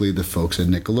 specifically the folks at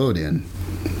Nickelodeon,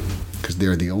 because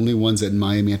they're the only ones at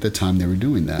Miami at the time they were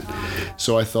doing that.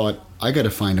 So I thought, I got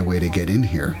to find a way to get in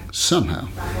here somehow.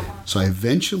 So I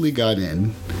eventually got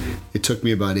in. It took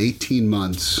me about 18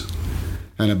 months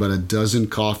and about a dozen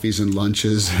coffees and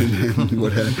lunches and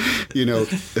whatever, you know,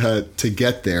 to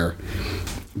get there.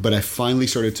 But I finally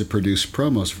started to produce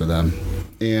promos for them.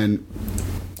 And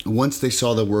once they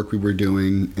saw the work we were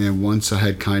doing, and once I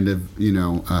had kind of, you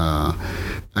know,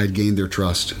 I'd gained their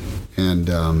trust, and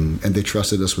they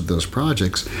trusted us with those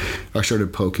projects, I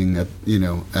started poking at, you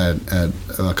know, at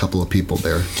a couple of people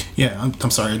there. Yeah, I'm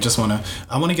sorry.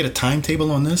 I want to get a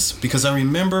timetable on this, because I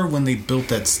remember when they built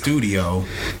that studio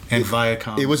and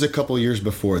Viacom. It was a couple of years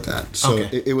before that. So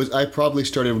okay. it was. I probably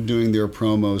started doing their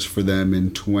promos for them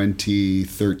in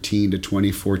 2013 to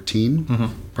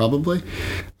 2014, probably.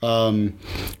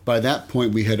 By that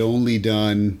point, we had only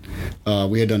done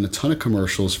a ton of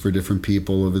commercials for different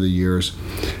people over the years.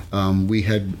 We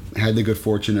had the good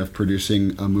fortune of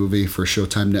producing a movie for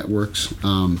Showtime Networks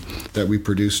that we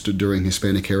produced during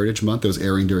Hispanic Heritage Month. It was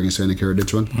airing during Hispanic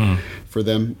Heritage Month for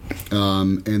them.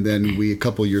 And then we, a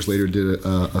couple of years later, did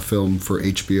a film for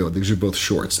HBO. These are both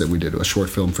shorts that we did. A short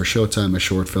film for Showtime, a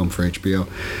short film for HBO.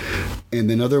 And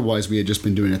then otherwise, we had just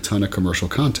been doing a ton of commercial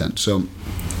content.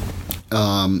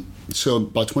 So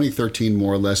about 2013,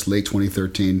 more or less, late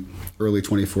 2013, early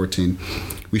 2014,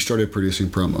 we started producing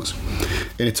promos.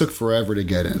 And it took forever to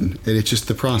get in. And it's just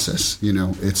the process, you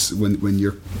know. It's when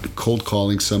you're cold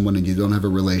calling someone and you don't have a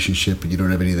relationship and you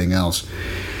don't have anything else,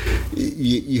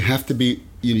 you have to be,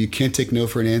 you can't take no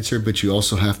for an answer, but you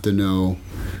also have to know,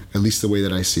 at least the way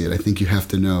that I see it, I think you have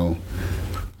to know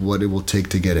what it will take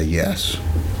to get a yes.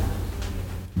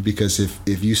 Because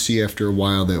if you see after a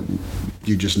while that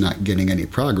you're just not getting any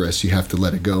progress, you have to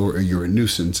let it go, or you're a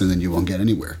nuisance, and then you won't get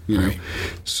anywhere. You know? Right.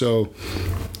 So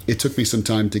it took me some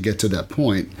time to get to that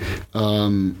point.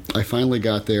 I finally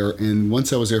got there, and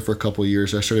once I was there for a couple of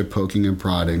years, I started poking and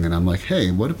prodding, and I'm like,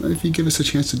 hey, what if you give us a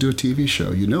chance to do a TV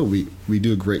show? You know, we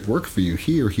do great work for you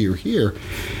here, here, here.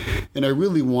 And I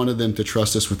really wanted them to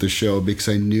trust us with the show, because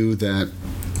I knew that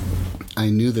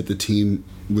the team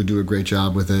would do a great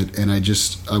job with it, and I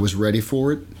was ready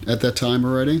for it at that time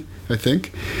already. I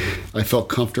think I felt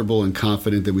comfortable and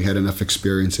confident that we had enough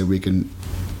experience that we can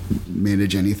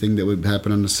manage anything that would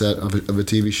happen on the set of a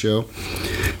TV show.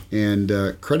 And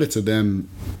credit to them,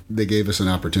 they gave us an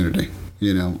opportunity.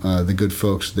 The good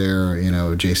folks there,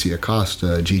 J.C.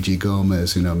 Acosta, Gigi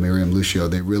Gomez, Miriam Lucio,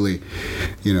 they really,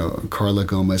 Carla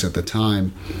Gomez at the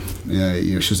time,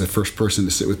 she was the first person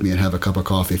to sit with me and have a cup of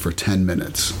coffee for 10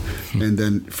 minutes. And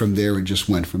then from there, it just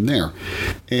went from there.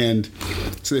 And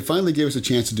so they finally gave us a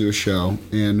chance to do a show,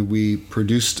 and we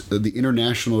produced the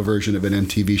international version of an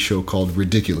MTV show called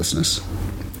Ridiculousness.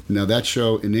 Now that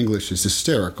show in English is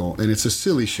hysterical, and it's a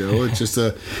silly show.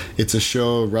 It's a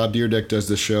show. Rob Dyrdek does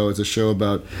the show. It's a show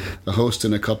about a host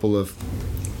and a couple of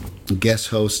guest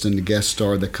host and the guest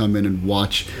star that come in and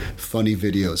watch funny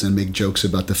videos and make jokes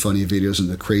about the funny videos and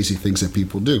the crazy things that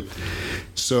people do.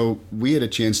 So we had a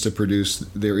chance to produce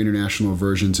their international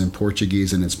versions in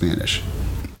Portuguese and in Spanish,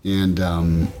 and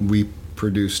we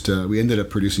ended up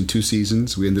producing 2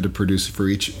 seasons. We ended up producing for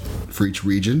each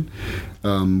region.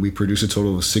 We produced a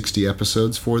total of 60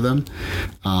 episodes for them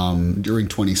during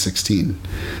 2016.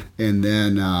 And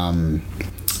then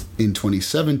in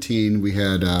 2017, we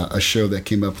had a show that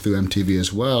came up through MTV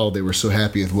as well. They were so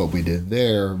happy with what we did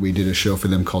there. We did a show for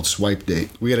them called Swipe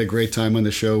Date. We had a great time on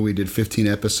the show. We did 15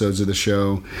 episodes of the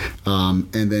show.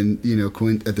 And then,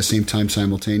 at the same time,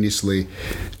 simultaneously,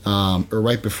 or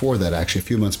right before that, actually, a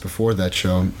few months before that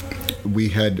show, we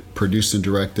had produced and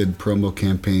directed promo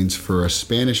campaigns for a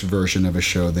Spanish version of a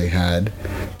show they had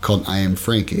called I Am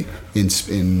Frankie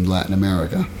in Latin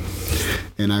America.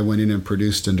 And I went in and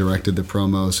produced and directed the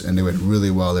promos, and they went really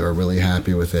well. They were really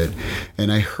happy with it.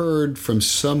 And I heard from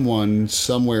someone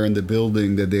somewhere in the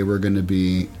building that they were going to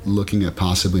be looking at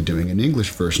possibly doing an English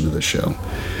version of the show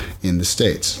in the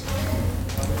States.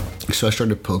 So I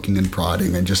started poking and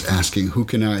prodding and just asking, who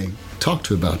can I talk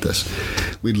to about this?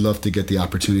 We'd love to get the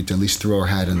opportunity to at least throw our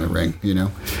hat in the ring,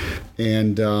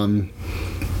 And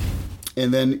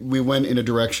then we went in a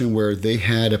direction where they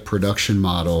had a production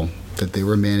model that they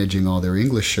were managing all their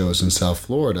English shows in South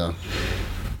Florida,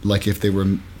 like if they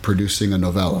were producing a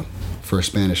novella for a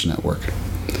Spanish network.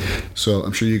 So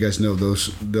I'm sure you guys know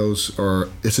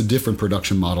it's a different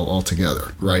production model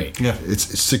altogether, right? Yeah.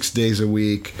 It's 6 days a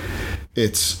week.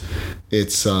 It's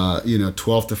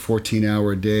 12 to 14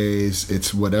 hour days.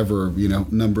 It's whatever,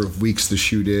 number of weeks the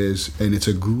shoot is, and it's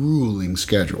a grueling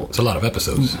schedule. It's a lot of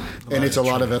episodes. And it's a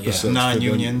lot of episodes.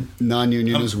 Non-union.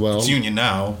 Non-union as well. It's union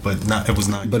now, but it was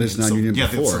not. But it's non-union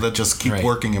before. So they just keep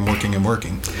working and working and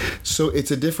working. So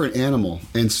it's a different animal.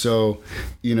 And so,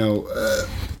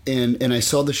 and I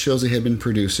saw the shows they had been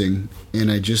producing, and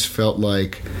I just felt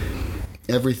like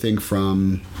everything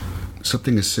from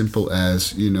something as simple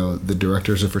as, the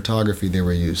directors of photography they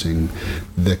were using,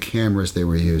 the cameras they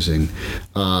were using,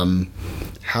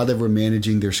 how they were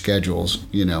managing their schedules,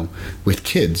 with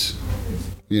kids.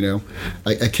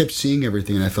 I kept seeing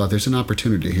everything, and I thought there's an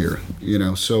opportunity here,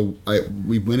 So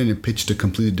we went in and pitched a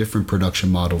completely different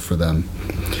production model for them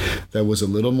that was a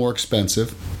little more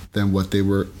expensive than what they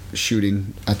were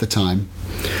shooting at the time,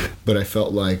 but I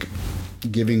felt like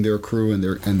giving their crew and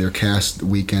their cast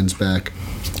weekends back,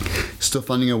 still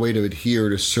finding a way to adhere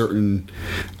to certain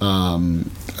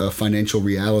financial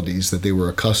realities that they were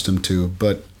accustomed to,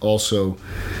 but also,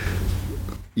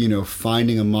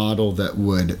 finding a model that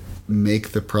would make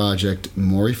the project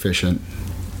more efficient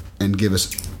and give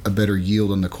us a better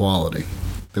yield on the quality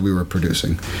that we were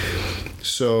producing.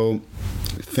 So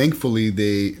thankfully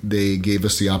they gave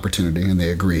us the opportunity and they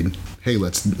agreed, hey,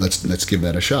 let's give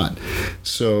that a shot.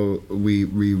 So we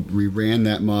ran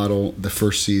that model the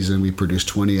first season. We produced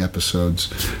 20 episodes.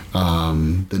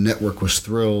 The network was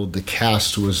thrilled. The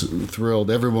cast was thrilled.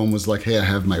 Everyone was like, hey, I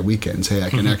have my weekends. Hey, I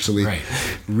can actually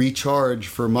recharge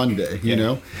for Monday, you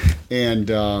know? And,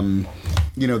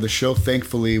 the show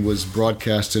thankfully was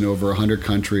broadcast in over 100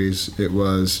 countries. It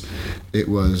was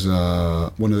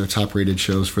one of the top rated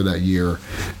shows for that year.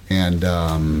 And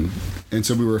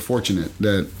so we were fortunate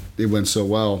that it went so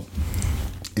well.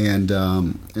 And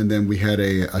then we had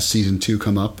a season 2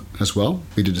 come up as well.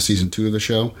 We did a season 2 of the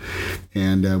show,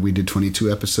 and we did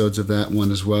 22 episodes of that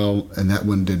one as well, and that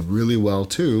one did really well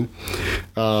too.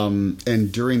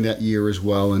 And during that year as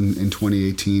well, in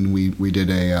 2018, we did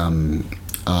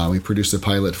we produced a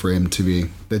pilot for MTV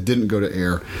that didn't go to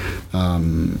air.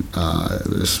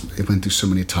 It went through so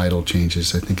many title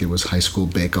changes. I think it was High School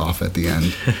Bake Off at the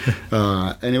end.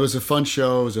 And it was a fun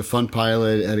show. It was a fun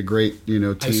pilot. It had a great, team.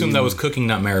 I assume that was cooking,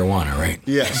 not marijuana, right?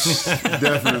 Yes,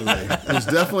 definitely. It was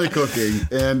definitely cooking.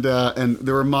 And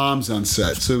there were moms on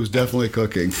set, so it was definitely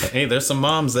cooking. Hey, there's some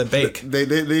moms that bake. They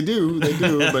do,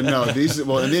 but no,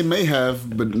 and they may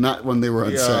have, but not when they were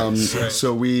on set. Right.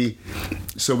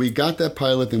 So we got that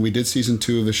pilot, and we did season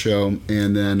 2 of the show,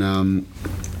 and then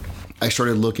I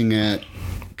started looking at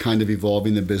kind of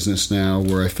evolving the business now,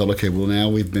 where I felt, okay, well, now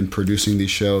we've been producing these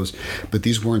shows, but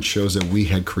these weren't shows that we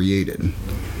had created.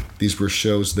 These were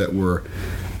shows that were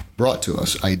brought to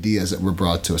us, ideas that were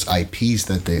brought to us, IPs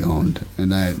that they owned.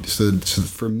 And so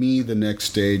for me, the next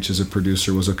stage as a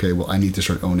producer was, okay, well, I need to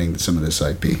start owning some of this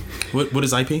IP. What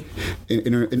is IP?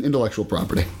 In intellectual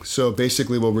property. So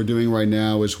basically what we're doing right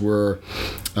now is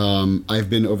I've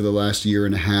been over the last year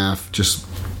and a half just,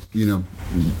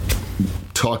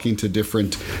 talking to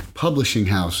different publishing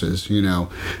houses, and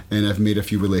I've made a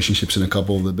few relationships in a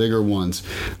couple of the bigger ones,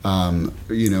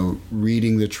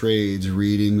 reading the trades,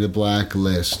 reading the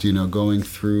blacklist, going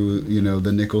through,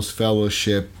 the Nichols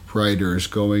Fellowship writers,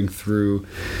 going through,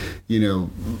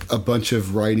 a bunch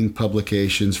of writing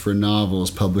publications for novels,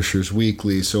 Publishers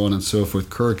Weekly, so on and so forth,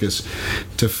 Kirkus,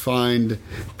 to find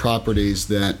properties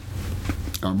that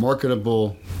are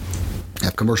marketable,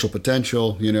 have commercial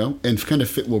potential, and kind of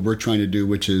fit what we're trying to do,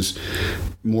 which is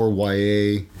more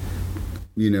YA,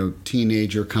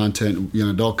 teenager content, young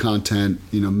adult content,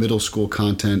 middle school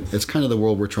content. It's kind of the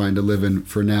world we're trying to live in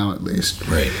for now, at least.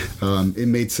 Right. It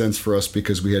made sense for us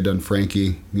because we had done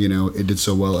Frankie, it did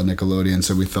so well at Nickelodeon,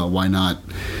 so we thought, why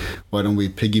don't we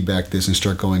piggyback this and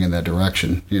start going in that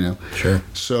direction, Sure.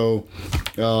 So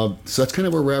that's kind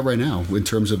of where we're at right now in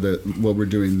terms of what we're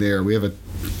doing there. We have a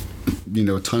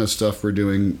ton of stuff we're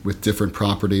doing with different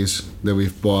properties that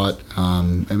we've bought,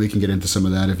 and we can get into some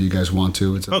of that if you guys want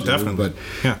to. It's up to definitely.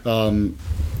 You.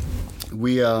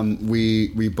 But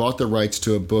we bought the rights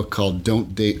to a book called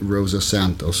Don't Date Rosa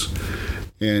Santos,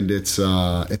 and it's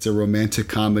a romantic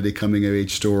comedy coming of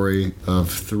age story of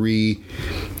 3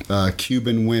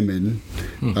 Cuban women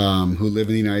who live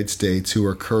in the United States who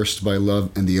are cursed by love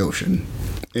and the ocean.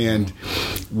 And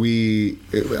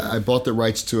I bought the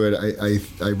rights to it.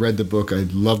 I read the book. I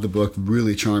loved the book.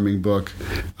 Really charming book.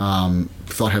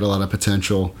 Thought had a lot of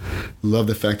potential. Loved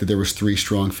the fact that there was 3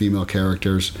 strong female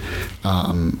characters.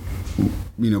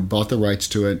 Bought the rights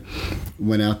to it.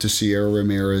 Went out to Sierra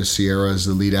Ramirez. Sierra is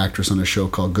the lead actress on a show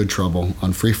called Good Trouble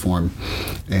on Freeform,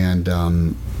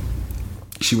 and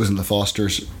she was in The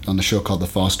Fosters, on the show called The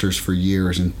Fosters for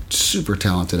years, and super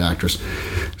talented actress.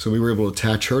 So we were able to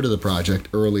attach her to the project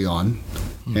early on.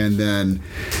 And then,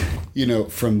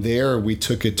 from there, we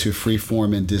took it to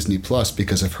Freeform and Disney Plus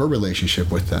because of her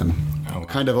relationship with them. Oh.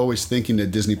 Kind of always thinking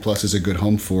that Disney Plus is a good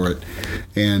home for it.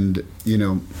 And,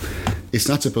 it's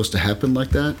not supposed to happen like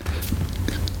that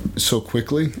so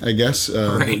quickly, I guess.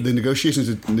 Right. The negotiations,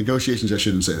 I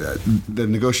shouldn't say that. The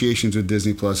negotiations with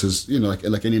Disney Plus is,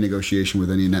 like any negotiation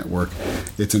with any network,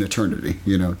 it's an eternity,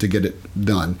 to get it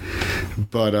done.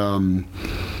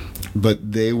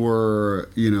 But they were,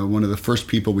 one of the first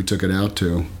people we took it out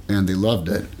to, and they loved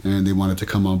it, and they wanted to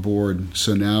come on board.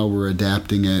 So now we're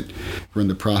adapting it. We're in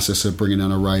the process of bringing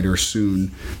on a writer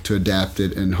soon to adapt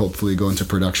it and hopefully go into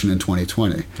production in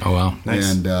 2020. Oh, wow.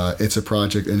 Nice. And it's a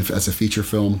project, and as a feature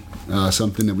film,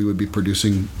 something that we would be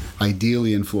producing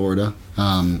ideally in Florida.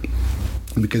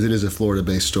 Because it is a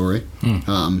Florida-based story.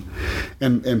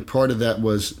 And part of that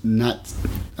was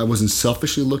I wasn't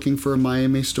selfishly looking for a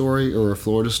Miami story or a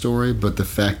Florida story, but the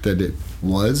fact that it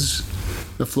was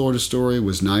a Florida story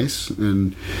was nice,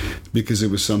 and because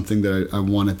it was something that I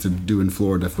wanted to do in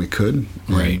Florida if we could,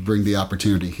 right. Bring the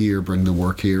opportunity here, bring the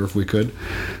work here if we could.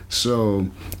 So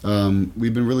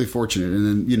we've been really fortunate,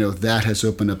 and then that has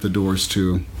opened up the doors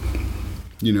to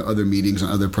other meetings on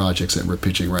other projects that we're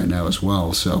pitching right now as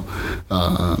well. So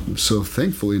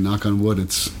thankfully, knock on wood,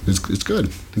 it's good.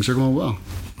 Things are going well.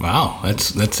 Wow,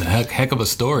 that's a heck of a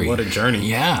story. What a journey.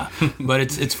 Yeah, but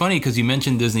it's funny because you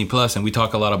mentioned Disney Plus, and we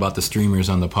talk a lot about the streamers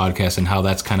on the podcast and how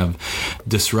that's kind of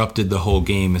disrupted the whole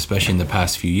game, especially in the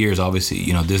past few years. Obviously,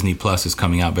 Disney Plus is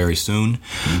coming out very soon.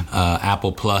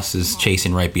 Apple Plus is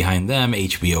chasing right behind them,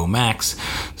 HBO Max.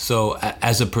 So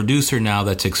as a producer now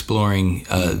that's exploring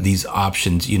these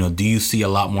options, do you see a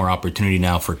lot more opportunity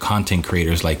now for content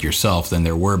creators like yourself than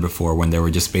there were before, when there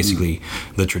were just basically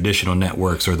the traditional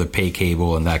networks or the pay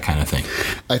cable and that kind of thing?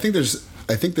 I think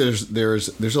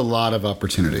there's a lot of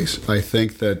opportunities. I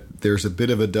think that there's a bit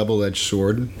of a double-edged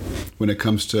sword when it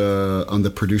comes to on the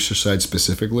producer side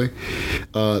specifically.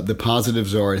 The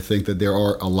positives are, I think, that there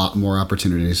are a lot more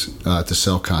opportunities to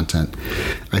sell content.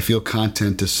 I feel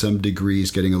content to some degree is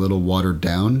getting a little watered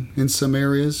down in some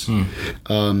areas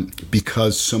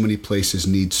because so many places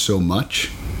need so much.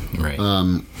 Right.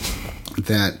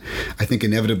 That I think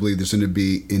inevitably there's going to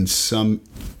be, in some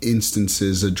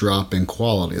instances, a drop in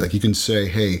quality. Like you can say,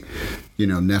 hey,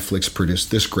 Netflix produced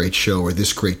this great show or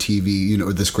this great TV,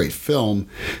 or this great film,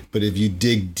 but if you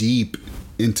dig deep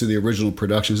into the original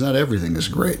productions, not everything is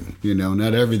great.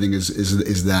 Not everything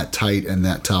is that tight and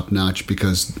that top notch,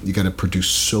 because you got to produce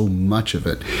so much of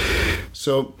it.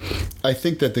 So I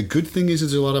think that the good thing is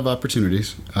there's a lot of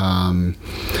opportunities.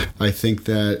 I think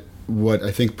that what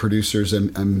I think producers,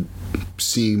 I'm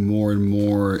seeing more and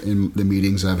more in the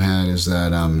meetings I've had, is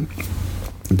that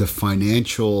the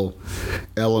financial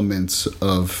elements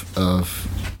of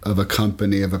a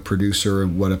company, of a producer,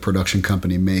 what a production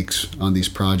company makes on these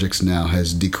projects now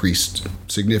has decreased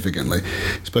significantly,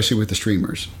 especially with the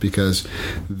streamers, because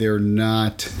they're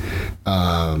not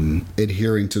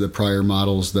adhering to the prior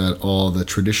models that all the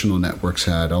traditional networks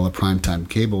had, all the primetime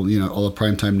cable, all the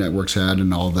primetime networks had,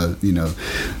 and all the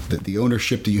the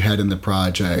ownership that you had in the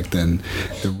project and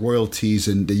the royalties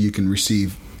and that you can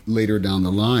receive later down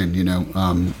the line,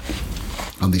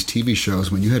 on these TV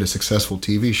shows. When you had a successful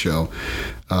TV show,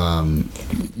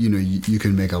 you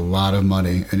can make a lot of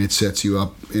money, and it sets you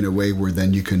up in a way where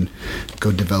then you can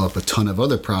go develop a ton of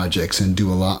other projects and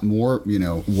do a lot more,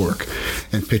 work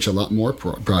and pitch a lot more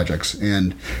projects.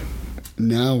 And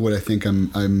now what I think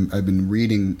I've been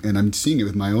reading, and I'm seeing it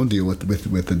with my own deal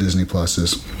with the Disney Plus,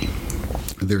 is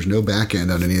there's no back end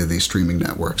on any of these streaming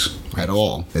networks at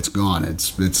all. It's gone.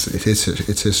 It's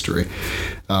history.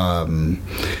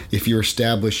 If you're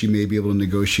established, you may be able to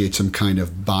negotiate some kind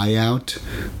of buyout,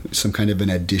 some kind of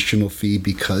an additional fee,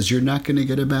 because you're not going to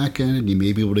get a back end, and you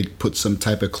may be able to put some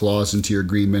type of clause into your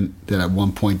agreement that at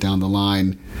one point down the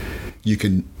line you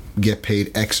can get paid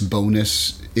X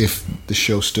bonus if the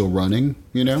show's still running,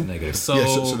 Negative.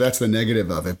 So that's the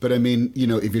negative of it. But I mean,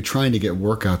 if you're trying to get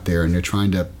work out there and you're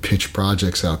trying to pitch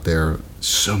projects out there,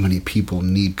 so many people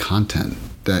need content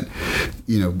that,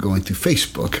 going through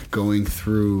Facebook, going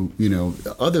through,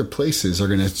 other places are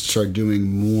going to start doing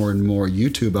more and more.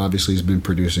 YouTube obviously has been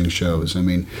producing shows. I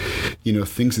mean,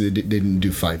 things that they didn't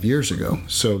do 5 years ago.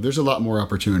 So there's a lot more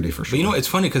opportunity for sure. But it's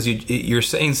funny because you're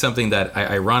saying something that,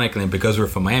 ironically, because we're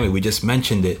from Miami, we just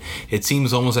mentioned it. It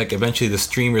seems almost like eventually the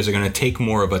streamers are going to take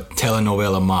more of a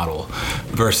telenovela model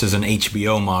versus an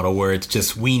HBO model, where it's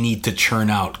just, we need to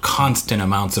churn out constant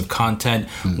amounts of content,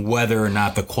 whether or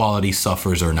not the quality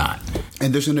suffers or not.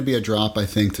 And there's going to be a drop, I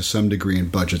think, to some degree in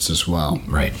budgets as well.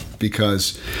 Right.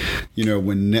 Because,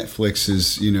 when Netflix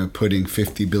is, putting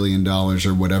 $50 billion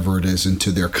or whatever it is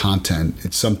into their content,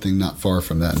 it's something not far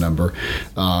from that number.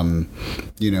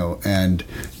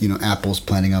 Apple's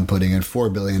planning on putting in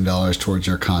 $4 billion towards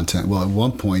their content. Well, at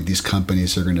one point, these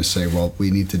companies are going to say, well, we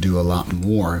need to do a lot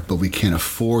more, but we can't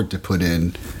afford to put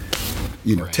in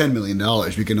 $10 million.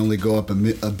 We can only go up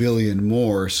a billion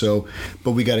more. So,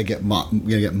 but we got to get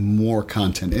more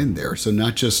content in there. So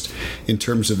not just in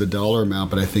terms of the dollar amount,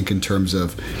 but I think in terms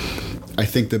of, I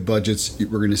think the budgets,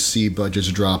 we're going to see budgets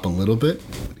drop a little bit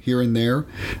here and there.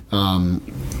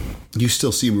 You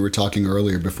still see, we were talking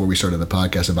earlier before we started the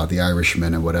podcast about The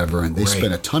Irishman and whatever, and they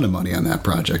spent a ton of money on that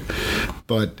project.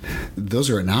 But those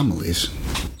are anomalies.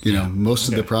 Most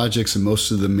of the projects and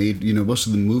most of the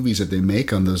movies that they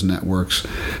make on those networks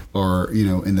are,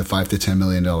 in the $5 to $10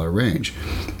 million range.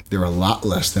 They're a lot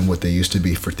less than what they used to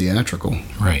be for theatrical.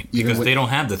 Right. Because they don't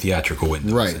have the theatrical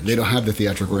window. Right. They don't have the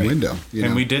theatrical window.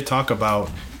 And we did talk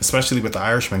about, especially with The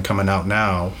Irishman coming out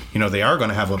now, they are going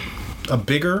to have a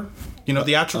bigger,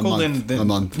 theatrical than a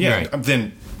month. Yeah, right.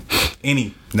 Than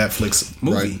any Netflix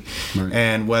movie. Right.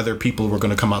 And whether people were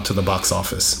going to come out to the box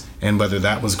office and whether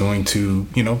that was going to,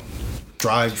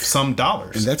 drive some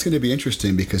dollars. And that's going to be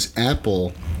interesting because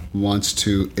Apple wants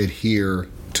to adhere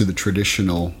to the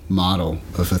traditional model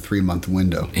of a 3-month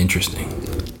window. Interesting.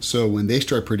 So when they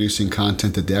start producing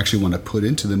content that they actually want to put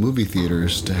into the movie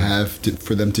theaters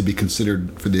for them to be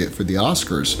considered for the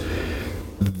Oscars,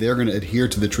 they're going to adhere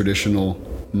to the traditional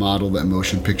model that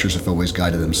motion pictures have always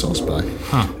guided themselves by.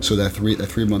 So that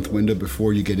 3-month window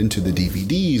before you get into the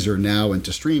DVDs or now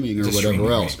into streaming or whatever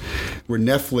else. Where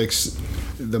Netflix,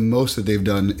 the most that they've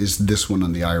done is this one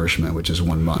on The Irishman, which is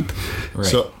 1 month. Right.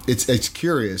 So it's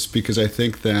curious because I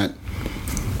think that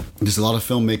there's a lot of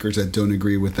filmmakers that don't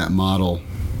agree with that model,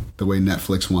 the way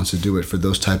Netflix wants to do it for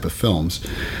those type of films.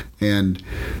 And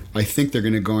I think they're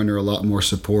going to garner a lot more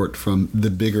support from the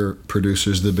bigger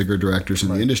producers, the bigger directors in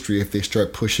the industry if they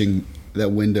start pushing that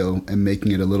window and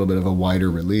making it a little bit of a wider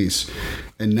release.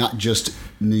 and not just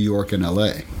New York and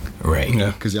LA. Right. Yeah.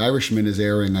 Because The Irishman is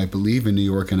airing, I believe, in New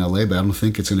York and LA, but I don't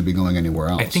think it's going to be going anywhere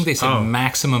else. I think they said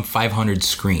maximum 500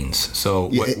 screens.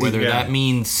 So whether that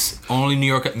means only New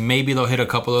York, maybe they'll hit a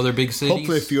couple other big cities.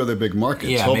 Hopefully a few other big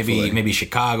markets. Yeah, hopefully. maybe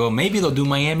Chicago. Maybe they'll do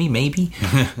Miami. Maybe.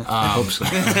 I hope so.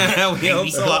 We hope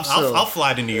so. I'll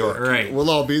fly to New York. Right.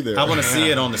 We'll all be there. I want to see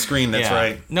it on the screen. That's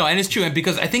right. No, and it's true, and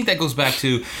because I think that goes back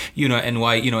to and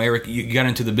why Eric, you got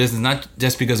into the business not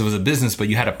just because it was a business, but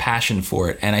you had a passion for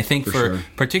it, and I think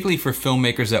particularly for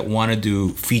filmmakers that want to do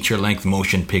feature length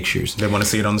motion pictures, They want to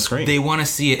see it on the screen. they want to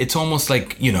see it. It's almost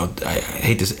like I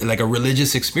hate this, like a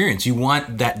religious experience. You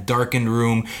want that darkened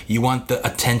room. You want the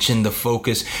attention, the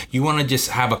focus. You want to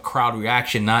just have a crowd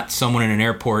reaction, not someone in an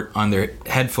airport on their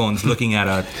headphones looking at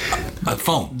a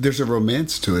phone. There's a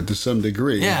romance to it to some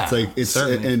degree. Yeah, it's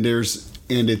like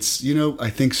I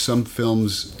think some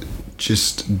films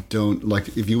just don't,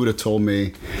 like, if you would have told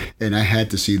me, and I had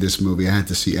to see this movie, I had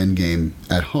to see Endgame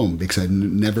at home because I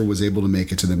never was able to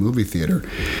make it to the movie theater,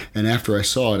 and after I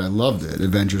saw it, I loved it,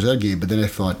 Avengers Endgame, but then I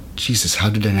thought, Jesus,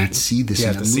 how did I not see this in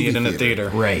a movie see it in theater? a theater.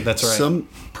 Right. That's right. Some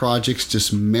projects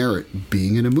just merit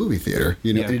being in a movie theater.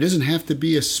 And it doesn't have to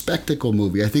be a spectacle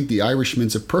movie. I think The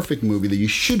Irishman's a perfect movie that you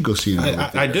should go see in a movie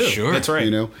theater. I do. Sure. That's right.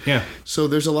 Yeah. So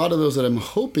there's a lot of those that I'm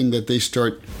hoping that they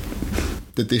start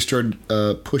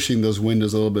pushing those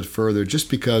windows a little bit further, just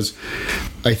because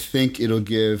I think it'll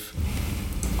give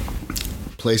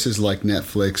places like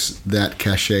Netflix that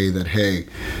cachet that, hey,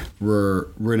 we're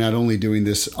not only doing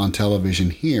this on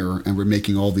television here and we're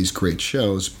making all these great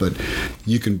shows, but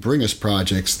you can bring us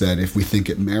projects that if we think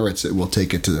it merits it, we'll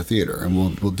take it to the theater and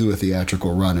we'll do a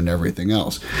theatrical run and everything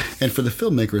else. And for the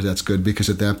filmmakers, that's good, because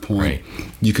at that point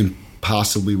you can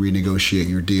possibly renegotiate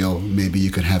your deal. Maybe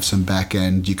you could have some back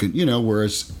end. You could,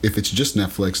 whereas if it's just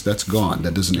Netflix, that's gone.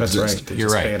 That doesn't exist. Right. You're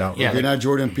Just right. pay it out. Yeah. If you're not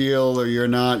Jordan Peele, or you're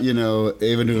not, even whoever,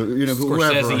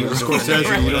 Scorsese,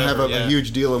 Right. you don't have a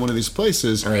huge deal in one of these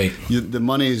places. Right. The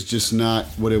money is just not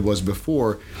what it was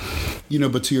before.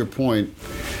 But to your point,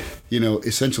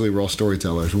 essentially we're all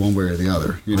storytellers, one way or the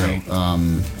other.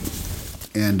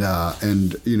 And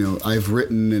I've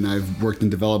written and I've worked in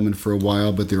development for a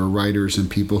while, but there are writers and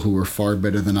people who are far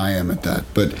better than I am at that.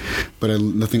 But I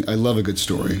love a good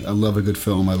story. I love a good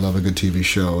film. I love a good TV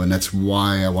show, and that's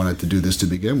why I wanted to do this to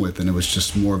begin with. And it was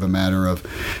just more of a matter of,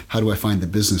 how do I find the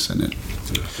business in it?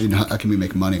 How can we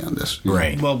make money on this?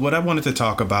 Right. Well, what I wanted to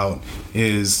talk about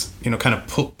is, kind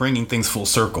of bringing things full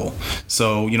circle.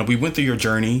 So, we went through your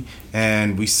journey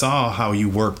and we saw how you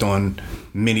worked on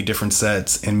many different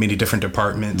sets and many different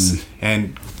departments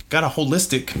and got a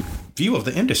holistic view of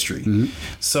the industry.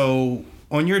 So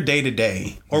on your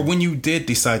day-to-day, or when you did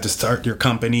decide to start your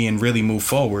company and really move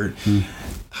forward,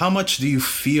 how much do you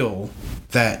feel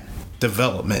that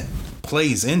development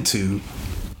plays into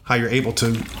how you're able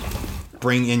to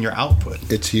bring in your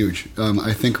output? It's huge.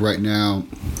 I think right now,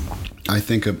 a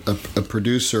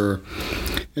producer,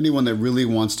 anyone that really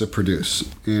wants to produce,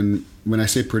 and when I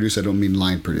say produce, I don't mean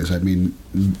line produce. I mean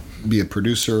be a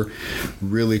producer,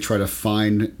 really try to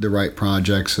find the right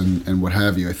projects and what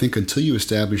have you. I think until you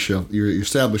establish yourself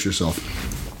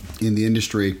in the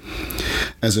industry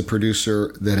as a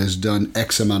producer that has done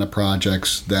X amount of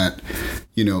projects that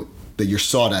you're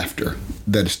sought after,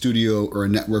 that a studio or a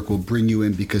network will bring you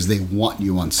in because they want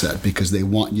you on set, because they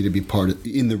want you to be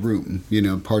in the room,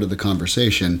 part of the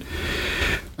conversation.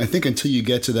 I think until you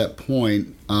get to that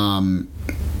point,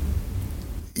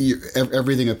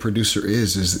 everything a producer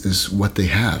is what they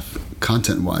have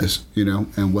content-wise,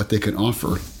 and what they can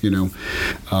offer,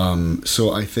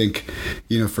 So I think,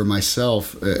 for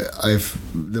myself,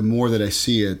 the more that I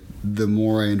see it, the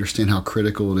more I understand how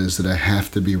critical it is that I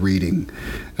have to be reading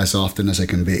as often as I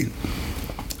can be.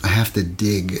 I have to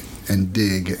dig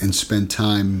and spend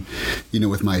time,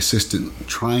 with my assistant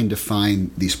trying to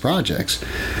find these projects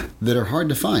that are hard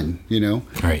to find,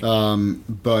 Right.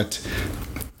 But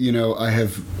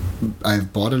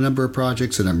I've bought a number of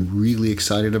projects that I'm really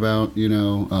excited about.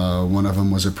 One of them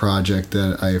was a project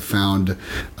that I found.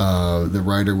 The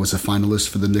writer was a finalist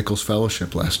for the Nichols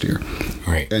Fellowship last year,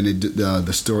 Right. and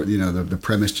the story, the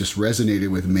premise just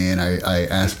resonated with me. And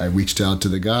I reached out to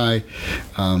the guy.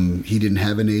 He didn't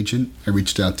have an agent. I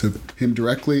reached out to him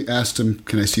directly, asked him,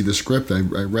 "Can I see the script?" I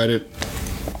read it.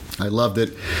 I loved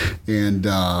it, and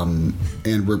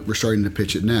we're starting to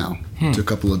pitch it now to a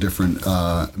couple of different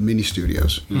mini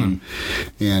studios, and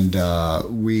I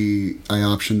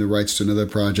optioned the rights to another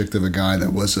project of a guy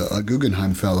that was a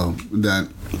Guggenheim Fellow that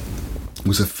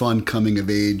was a fun coming of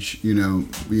age,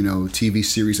 TV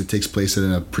series that takes place at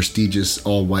a prestigious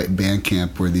all white band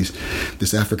camp where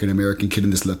this African American kid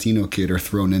and this Latino kid are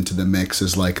thrown into the mix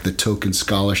as like the token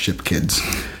scholarship kids.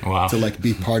 Wow. To like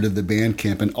be part of the band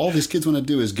camp, and all these kids want to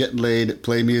do is get laid,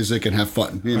 play music, and have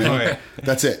fun. Right.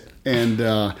 That's it. And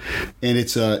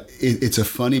it's a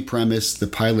funny premise. The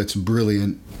pilot's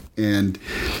brilliant, and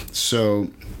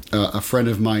so. A friend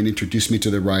of mine introduced me to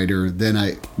the writer. Then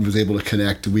I was able to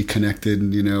connect. We connected,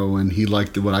 and he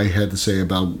liked what I had to say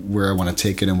about where I want to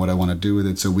take it and what I want to do with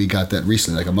it. So we got that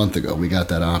recently, like a month ago. We got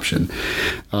that option.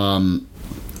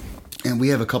 And we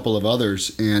have a couple of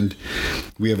others, and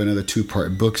we have another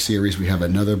 2-part book series. We have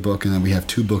another book, and then we have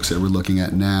 2 books that we're looking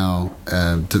at now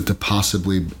to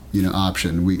possibly,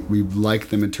 option. We like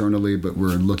them internally, but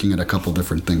we're looking at a couple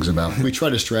different things about. We try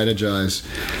to strategize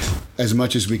as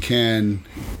much as we can.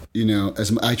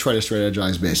 I try to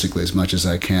strategize basically as much as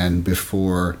I can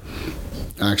before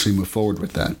I actually move forward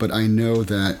with that. But I know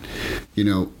that,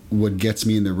 what gets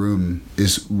me in the room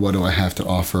is what do I have to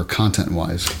offer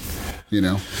content-wise.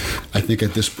 I think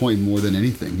at this point more than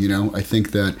anything, I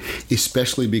think that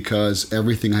especially because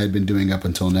everything I had been doing up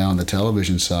until now on the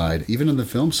television side, even on the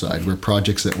film side, were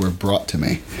projects that were brought to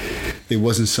me. It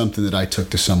wasn't something that I took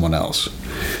to someone else.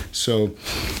 So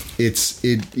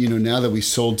now that we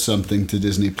sold something to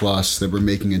Disney Plus that we're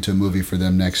making into a movie for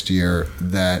them next year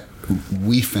that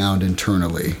we found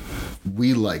internally,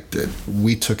 we liked it,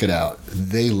 we took it out,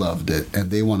 they loved it,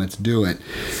 and they wanted to do it,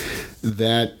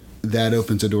 that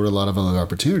opens the door to a lot of other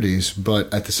opportunities,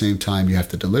 but at the same time, you have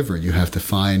to deliver. You have to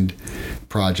find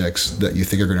projects that you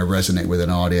think are going to resonate with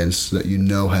an audience, that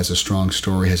has a strong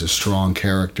story, has a strong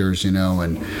characters,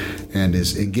 and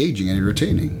is engaging and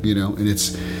entertaining, and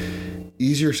it's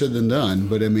easier said than done,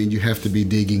 but I mean, you have to be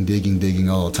digging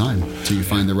all the time till you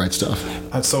find the right stuff.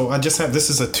 So I just have, this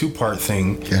is a 2-part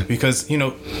thing, because,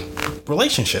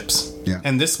 relationships. Yeah.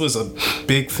 And this was a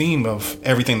big theme of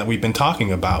everything that we've been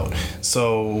talking about.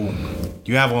 So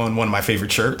you have on one of my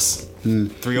favorite shirts,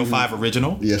 305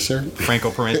 Original. Yes, sir.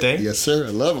 Franco Parente. Yes, sir. I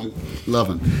love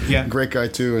him. Yeah. Great guy,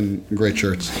 too, and great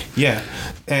shirts. Yeah.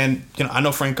 And, I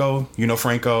know Franco. You know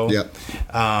Franco. Yeah.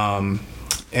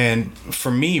 And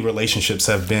for me, relationships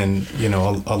have been,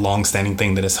 a long-standing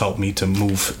thing that has helped me to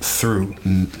move through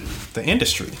the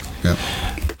industry. Yeah.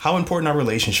 How important are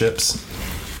relationships?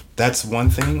 That's one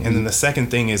thing. And then the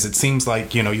second thing is, it seems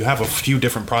like, you have a few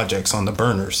different projects on the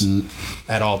burners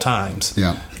at all times.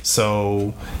 Yeah.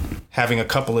 So having a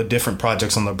couple of different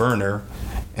projects on the burner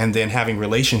and then having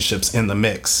relationships in the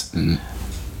mix,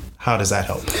 how does that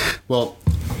help? Well,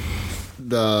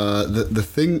 the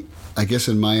thing, I guess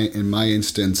in my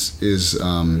instance is,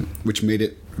 which made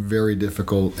it very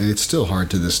difficult, and it's still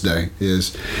hard to this day,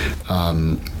 is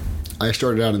I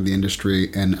started out in the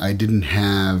industry and I didn't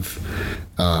have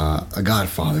a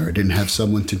godfather. I didn't have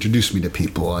someone to introduce me to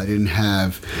people. I didn't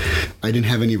have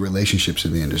any relationships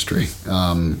in the industry.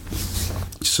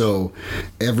 So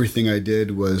everything I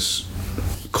did was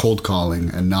cold calling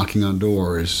and knocking on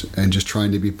doors and just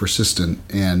trying to be persistent.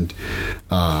 And,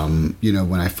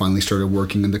 when I finally started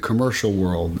working in the commercial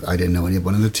world, I didn't know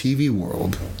anyone in the TV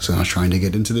world. So I was trying to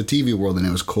get into the TV world, and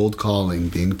it was cold calling,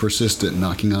 being persistent,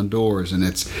 knocking on doors. And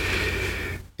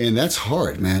that's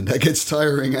hard, man. That gets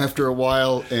tiring after a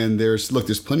while. And there's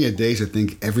plenty of days, I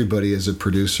think everybody as a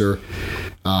producer,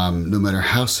 no matter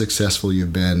how successful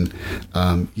you've been,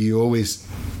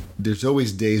 there's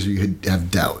always days where you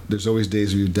have doubt. There's always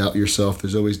days where you doubt yourself.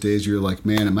 There's always days where you're like,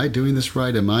 man, am I doing this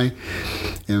right?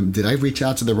 Did I reach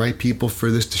out to the right people for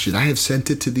this? Should I have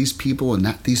sent it to these people and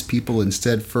not these people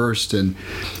instead first? And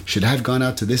should I have gone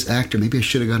out to this actor? Maybe I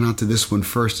should have gone out to this one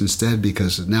first instead,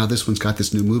 because now this one's got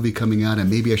this new movie coming out and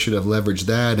maybe I should have leveraged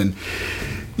that. And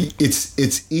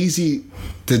it's easy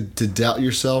to doubt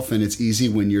yourself, and it's easy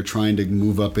when you're trying to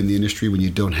move up in the industry when you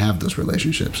don't have those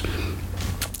relationships.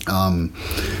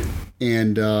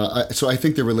 So I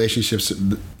think the relationships,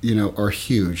 are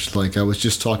huge. Like, I was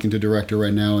just talking to a director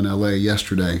right now in LA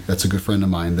yesterday. That's a good friend of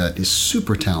mine that is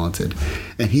super talented,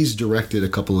 and he's directed a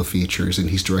couple of features, and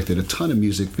he's directed a ton of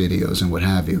music videos and what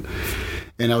have you.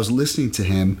 And I was listening to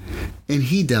him, and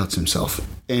he doubts himself,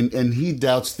 and he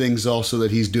doubts things also that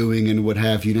he's doing and what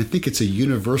have you. And I think it's a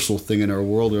universal thing in our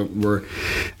world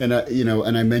and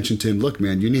I mentioned to him, look,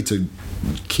 man, you need to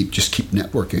keep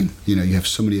networking. You have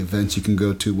so many events you can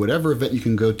go to, whatever event you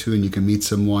can go to, and you can meet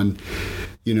someone.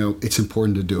 It's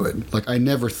important to do it. Like, I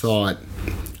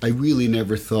really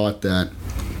never thought that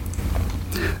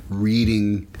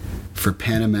reading for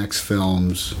Panamax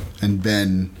Films and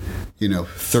Ben,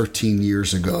 13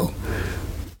 years ago,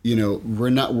 we're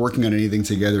not working on anything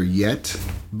together yet,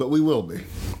 but we will be.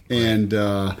 and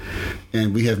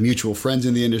we have mutual friends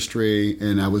in the industry.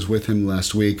 And I was with him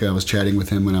last week. I was chatting with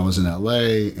him when I was in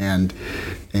LA, and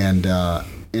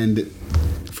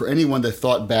for anyone that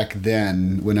thought back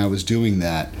then when I was doing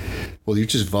that, well, you're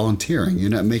just volunteering. You're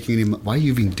not making any. Why are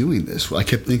you even doing this? Well, I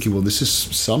kept thinking, well, this is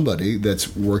somebody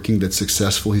that's working, that's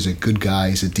successful. He's a good guy.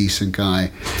 He's a decent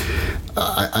guy.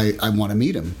 I want to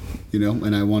meet him,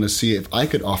 and I want to see if I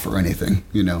could offer anything,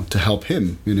 to help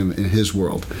him, in his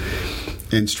world.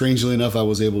 And strangely enough, I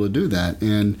was able to do that.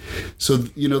 And so,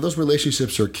 those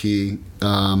relationships are key.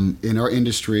 In our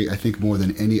industry, I think more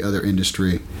than any other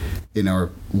industry in our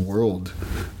world,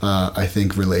 I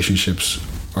think relationships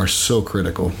are so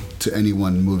critical to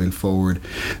anyone moving forward.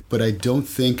 But I don't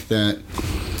think that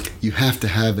you have to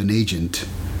have an agent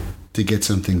to get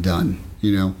something done,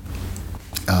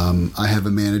 I have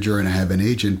a manager and I have an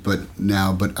agent, but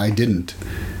I didn't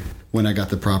when I got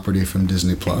the property from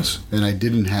Disney Plus, and I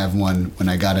didn't have one when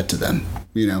I got it to them,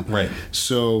 Right.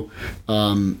 So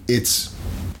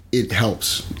it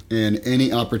helps. And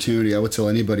any opportunity, I would tell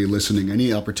anybody listening,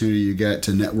 any opportunity you get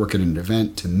to network at an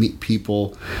event, to meet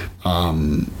people,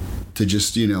 to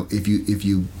just, if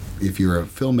you're a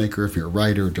filmmaker, if you're a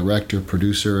writer, director,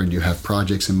 producer, and you have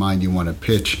projects in mind you want to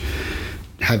pitch,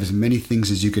 have as many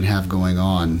things as you can have going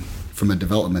on from a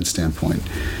development standpoint,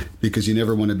 because you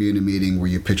never want to be in a meeting where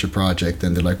you pitch a project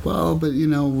and they're like, well, but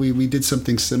we did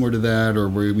something similar to that, or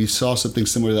we saw something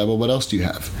similar to that. Well, what else do you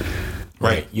have?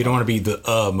 Right. You don't want to be the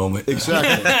moment.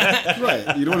 Exactly.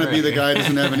 Right. You don't want to be the guy who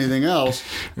doesn't have anything else.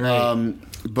 Right.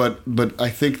 But I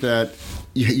think that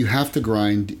you have to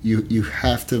grind. You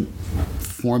have to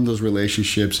form those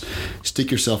relationships,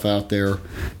 stick yourself out there,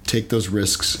 take those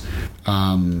risks.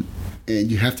 And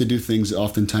you have to do things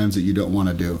oftentimes that you don't want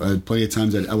to do. Plenty of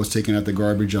times that I was taking out the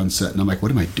garbage on set, and I'm like,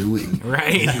 what am I doing?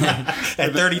 Right.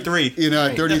 At 33.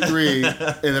 At 33. And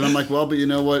then I'm like, well, but you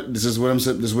know what? This is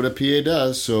what a PA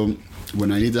does. So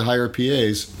when I need to hire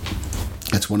PAs,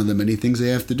 that's one of the many things they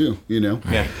have to do,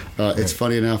 Yeah. It's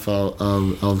funny enough,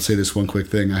 I'll say this one quick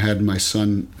thing. I had my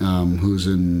son, who's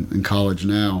in college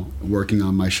now, working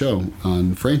on my show,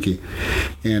 on Frankie.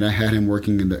 And I had him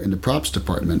working in the props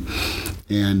department.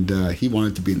 And he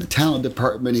wanted to be in the talent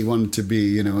department. He wanted to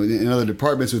be, in other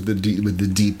departments with the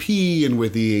DP and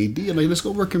with the AD. I'm like, let's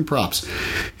go work in props.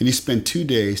 And he spent 2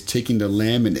 days taking the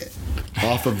laminate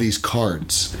off of these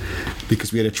cards,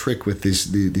 because we had a trick with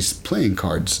these playing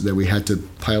cards that we had to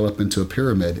pile up into a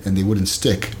pyramid, and they wouldn't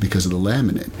stick because of the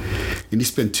laminate. And he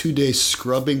spent 2 days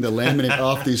scrubbing the laminate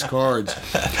off these cards,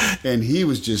 and he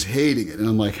was just hating it. And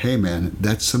I'm like, hey man,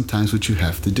 that's sometimes what you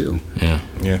have to do. Yeah.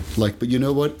 But you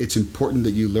know what? It's important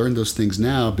that you learn those things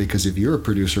now, because if you're a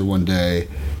producer one day,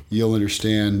 you'll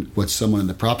understand what someone in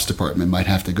the props department might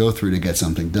have to go through to get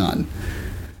something done.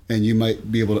 And you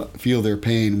might be able to feel their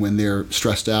pain when they're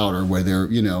stressed out, or where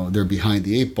they're behind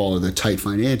the eight ball, or they're tight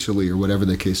financially, or whatever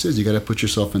the case is. You got to put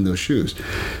yourself in those shoes.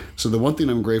 So the one thing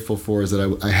I'm grateful for is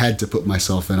that I had to put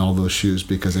myself in all those shoes,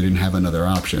 because I didn't have another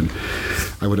option.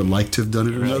 I would have liked to have done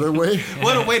it another way.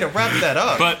 What a way to wrap that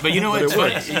up. But you know what?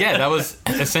 That was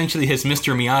essentially his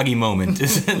Mr. Miyagi moment.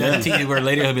 Where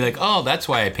later he'll be like, oh, that's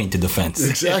why I painted the fence.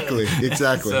 Exactly.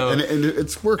 So, and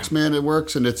it works, man. It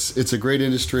works, and it's a great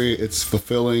industry. It's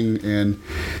fulfilling, and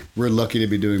we're lucky to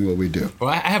be doing what we do.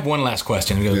 Well, I have one last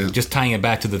question. Just tying it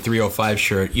back to the 305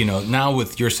 shirt. Now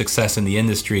with your success in the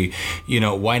industry,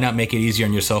 why not make it easier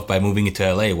on yourself by moving it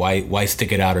to LA? Why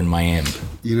stick it out in Miami?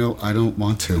 I don't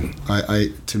want to.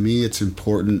 To me, it's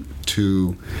important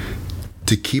to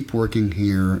keep working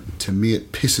here. To me,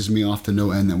 it pisses me off to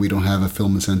no end that we don't have a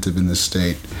film incentive in this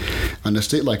state. On a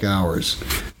state like ours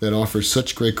that offers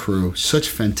such great crew, such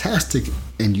fantastic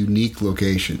and unique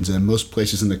locations that most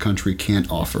places in the country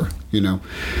can't offer.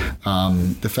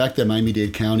 The fact that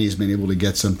Miami-Dade County has been able to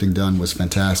get something done was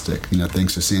fantastic.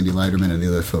 Thanks to Sandy Leiterman and the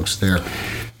other folks there.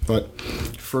 But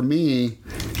for me,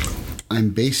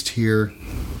 I'm based here.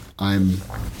 I'm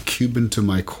Cuban to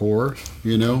my core,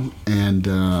 and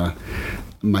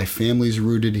my family's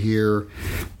rooted here,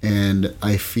 and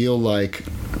I feel like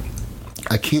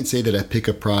I can't say that I pick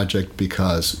a project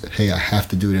because, hey, I have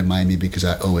to do it in Miami because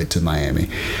I owe it to Miami.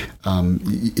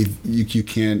 You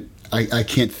can't. I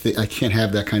can't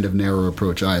have that kind of narrow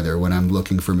approach either when I'm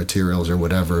looking for materials or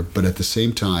whatever. But at the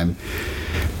same time,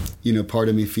 part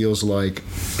of me feels like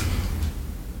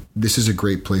this is a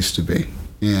great place to be,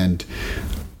 and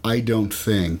I don't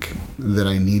think that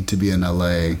I need to be in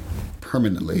LA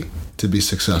permanently to be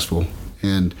successful.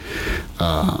 And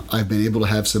I've been able to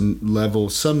have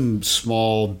some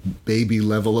small baby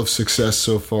level of success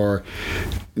so far,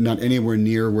 not anywhere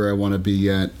near where I want to be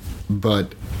yet,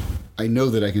 but I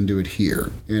know that I can do it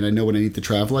here, and I know when I need to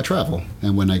travel, I travel,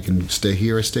 and when I can stay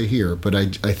here, I stay here. But I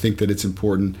think that it's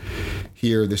important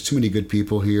here. There's too many good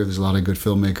people here. There's a lot of good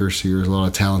filmmakers here. There's a lot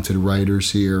of talented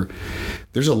writers here.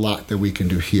 There's a lot that we can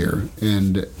do here,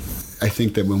 and I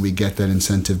think that when we get that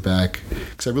incentive back,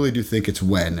 because I really do think it's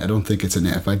when. I don't think it's an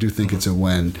if. I do think it's a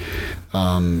when.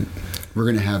 We're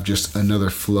going to have just another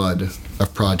flood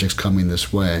of projects coming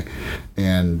this way,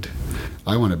 and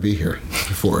I want to be here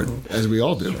for it, as we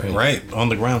all do. Right, on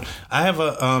the ground. I have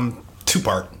a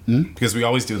two-part, because we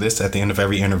always do this at the end of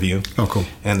every interview. Oh, cool.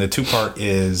 And the two-part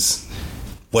is,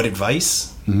 what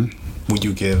advice would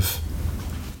you give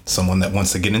someone that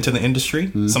wants to get into the industry?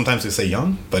 Sometimes we say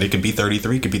young, but it could be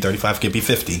 33, it could be 35, it could be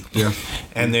 50. Yeah.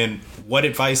 And then what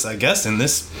advice, I guess, in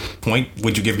this point,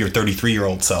 would you give your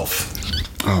 33-year-old self?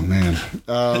 Oh, man.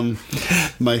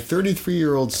 My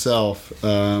 33-year-old self...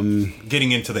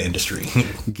 Getting into the industry.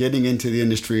 Getting into the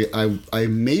industry, I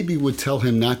maybe would tell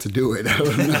him not to do it. I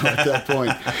don't know at that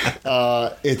point.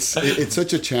 It's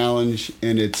such a challenge,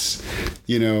 and it's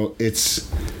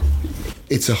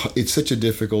such a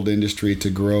difficult industry to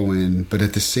grow in. But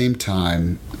at the same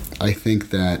time, I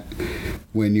think that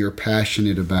when you're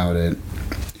passionate about it,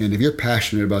 and if you're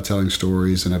passionate about telling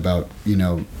stories and about,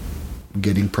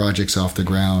 getting projects off the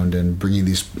ground and bringing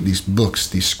these books,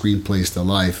 these screenplays to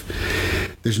life,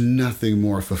 there's nothing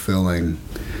more fulfilling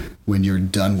when you're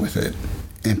done with it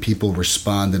and people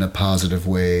respond in a positive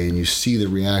way, and you see the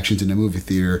reactions in the movie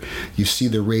theater, you see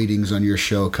the ratings on your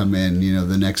show come in,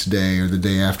 the next day or the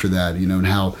day after that, and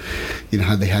how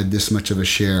they had this much of a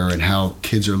share, and how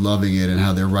kids are loving it, and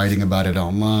how they're writing about it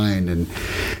online, and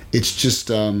it's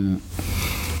just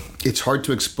it's hard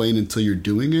to explain until you're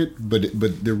doing it, but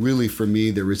there really, for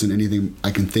me, there isn't anything I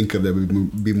can think of that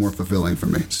would be more fulfilling for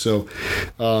me. So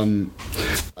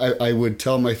I would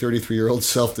tell my 33-year-old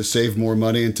self to save more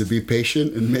money and to be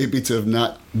patient, and maybe to have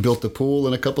not built a pool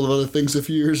and a couple of other things a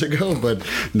few years ago. But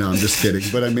no, I'm just kidding.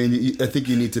 But I mean, I think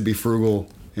you need to be frugal,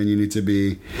 and you need to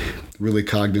be really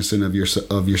cognizant of your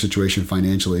situation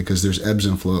financially, because there's ebbs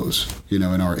and flows, in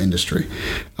our industry.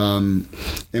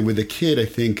 And with a kid, I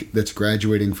think, that's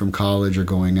graduating from college or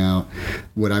going out,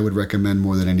 what I would recommend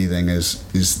more than anything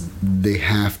is they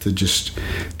have to just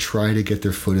try to get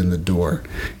their foot in the door.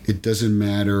 It doesn't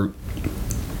matter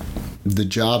the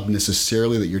job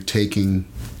necessarily that you're taking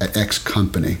at X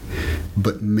company,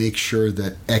 but make sure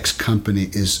that X company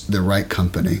is the right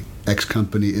company. X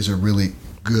company is a really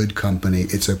good company.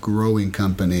 It's a growing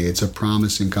company. It's a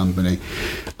promising company.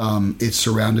 It's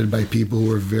surrounded by people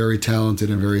who are very talented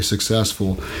and very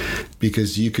successful,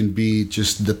 because you can be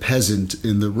just the peasant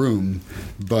in the room,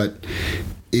 but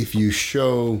if you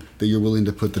show that you're willing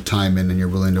to put the time in, and you're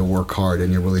willing to work hard,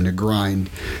 and you're willing to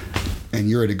grind, and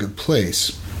you're at a good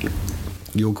place,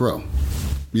 you'll grow.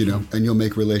 And you'll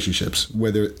make relationships,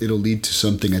 whether it'll lead to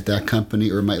something at that company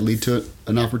or it might lead to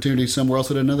an opportunity somewhere else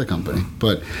at another company.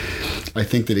 But I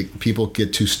think that people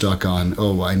get too stuck on,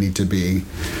 I need to be,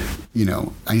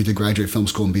 I need to graduate film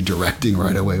school and be directing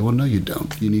right away. Well, no, you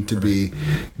don't. You need to be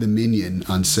the minion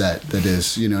on set that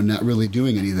is, not really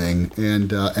doing anything,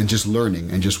 and just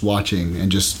learning and just watching, and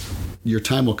just, your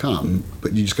time will come,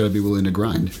 but you just got to be willing to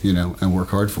grind, and work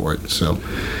hard for it. So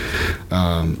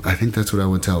I think that's what I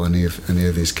would tell any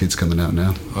of these kids coming out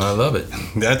now. Well, I love it.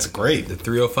 That's great. The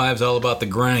 305 is all about the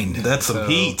grind. That's some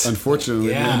heat. Unfortunately,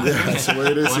 yeah. Man, that's the way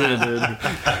it is here, dude.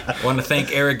 I want to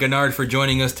thank Eric Gennard for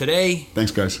joining us today.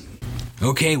 Thanks, guys.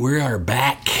 Okay, we are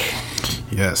back.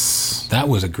 Yes. That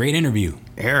was a great interview.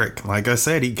 Eric, like I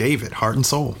said, he gave it heart and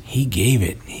soul. He gave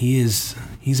it. He's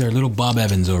our little Bob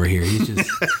Evans over here.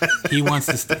 He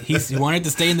wanted to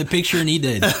stay in the picture, and he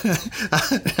did.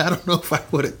 I don't know if I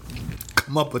would have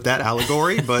come up with that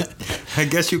allegory, but I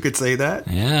guess you could say that.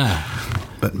 Yeah.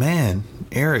 But man,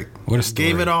 Eric, what a story.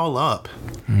 Gave it all up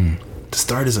to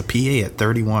start as a PA at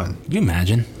 31. Can you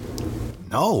imagine?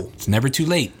 No. It's never too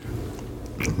late.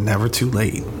 Never too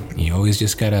late. You always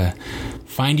just gotta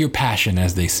find your passion,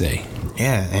 as they say.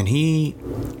 Yeah, and he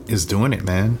is doing it,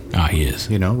 man. Ah, he is.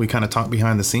 We kind of talk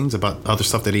behind the scenes about other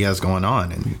stuff that he has going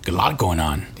on, and a lot going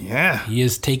on. Yeah, he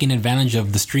is taking advantage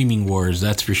of the streaming wars,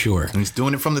 that's for sure. And he's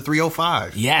doing it from the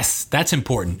 305. Yes, that's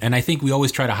important, and I think we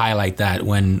always try to highlight that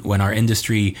when our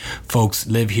industry folks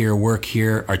live here, work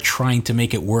here, are trying to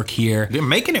make it work here. They're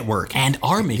making it work, and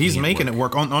are making. He's making it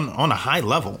work on a high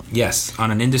level. Yes, on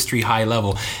an industry high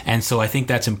level, and so I think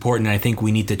that's important. And I think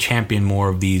we need to champion more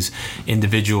of these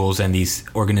individuals and these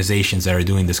organizations that are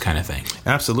started doing this kind of thing.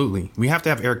 Absolutely. We have to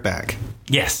have Eric back.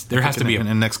 Yes, there has to be in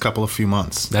the next couple of few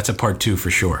months. That's a part 2 for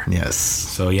sure. Yes.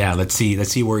 So yeah, let's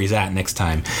see where he's at next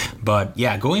time. But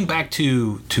yeah, going back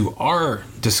to our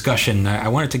discussion, I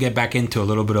wanted to get back into a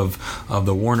little bit of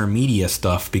the Warner Media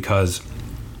stuff, because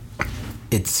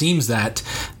it seems that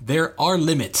there are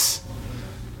limits.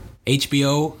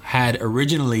 HBO had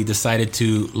originally decided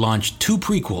to launch 2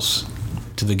 prequels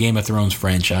to the Game of Thrones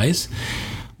franchise.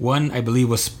 One, I believe,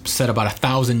 was set about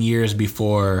 1,000 years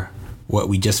before what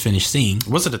we just finished seeing.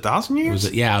 Was it 1,000 years?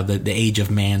 The age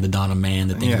of man, the dawn of man,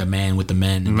 the thing of the man with the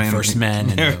men, and the first men,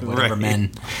 and the whatever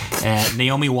men.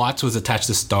 Naomi Watts was attached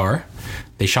to star.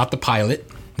 They shot the pilot.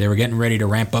 They were getting ready to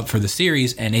ramp up for the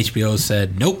series, and HBO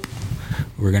said, nope,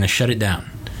 we're going to shut it down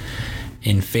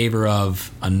in favor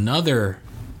of another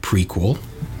prequel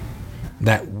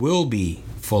that will be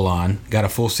full on, got a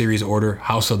full series order,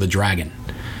 House of the Dragon,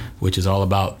 which is all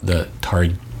about the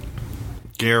Targaryens.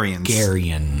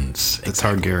 The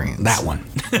Targaryens. That one.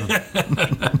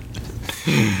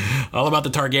 All about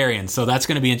the Targaryens. So that's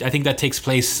going to be, I think that takes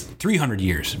place 300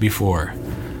 years before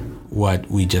what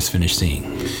we just finished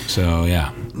seeing. So,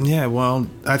 yeah. Yeah, well,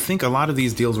 I think a lot of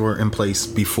these deals were in place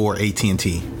before AT&T.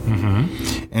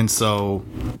 Mm-hmm. And so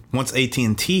once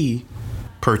AT&T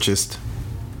purchased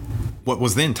what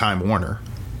was then Time Warner.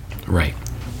 Right.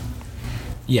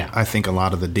 Yeah. I think a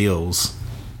lot of the deals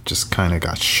just kind of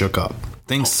got shook up.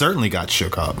 Things certainly got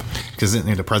shook up because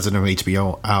the president of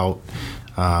HBO out,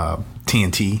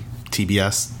 TNT,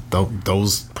 TBS,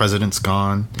 those presidents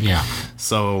gone. Yeah.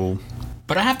 So...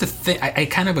 But I have to think, I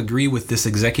kind of agree with this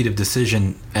executive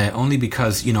decision only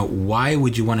because, why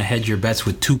would you want to hedge your bets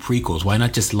with 2 prequels? Why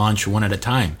not just launch one at a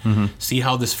time? Mm-hmm. See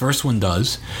how this first one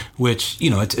does, which,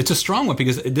 it's a strong one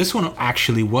because this one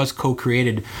actually was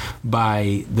co-created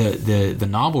by the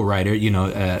novel writer.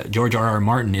 George R.R.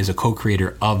 Martin is a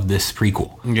co-creator of this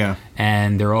prequel. Yeah.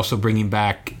 And they're also bringing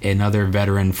back another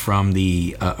veteran from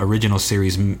the original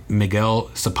series, Miguel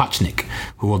Sapochnik,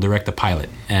 who will direct the pilot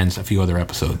and a few other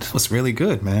episodes. That's really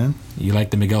good, man. You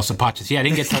like the Miguel Sapochnik? Yeah, I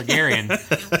didn't get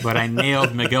Targaryen, but I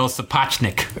nailed Miguel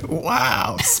Sapochnik.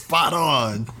 Wow, spot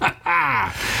on.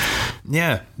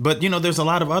 Yeah, but there's a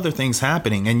lot of other things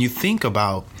happening, and you think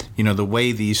about the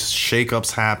way these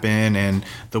shakeups happen and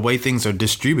the way things are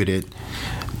distributed.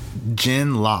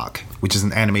 Gen Lock, which is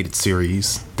an animated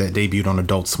series that debuted on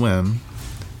Adult Swim,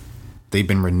 they've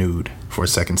been renewed for a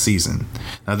second season.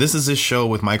 Now, this is a show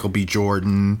with Michael B.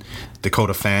 Jordan,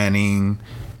 Dakota Fanning.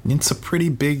 It's a pretty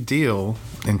big deal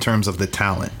in terms of the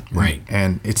talent. Right.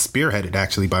 And it's spearheaded,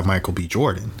 actually, by Michael B.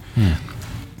 Jordan.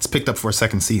 It's picked up for a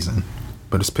second season,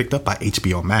 but it's picked up by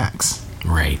HBO Max.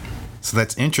 Right. So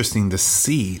that's interesting to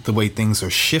see the way things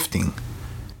are shifting.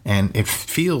 And it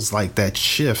feels like that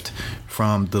shift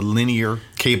from the linear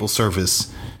cable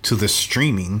service to the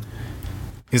streaming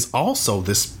is also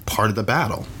this part of the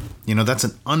battle. That's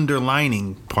an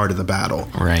underlining part of the battle.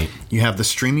 Right. You have the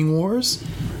streaming wars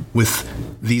with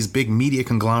these big media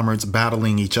conglomerates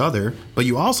battling each other, but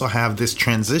you also have this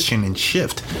transition and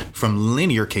shift from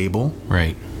linear cable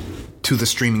right to the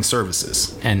streaming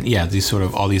services. And yeah,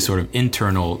 all these sort of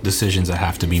internal decisions that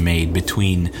have to be made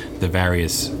between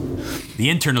the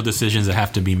internal decisions that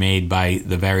have to be made by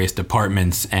the various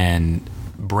departments and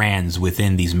brands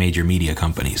within these major media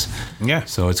companies. Yeah.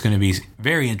 So it's going to be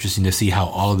very interesting to see how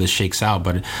all of this shakes out.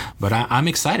 But I'm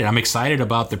excited. I'm excited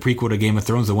about the prequel to Game of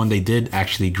Thrones, the one they did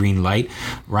actually green light.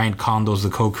 Ryan Condal's the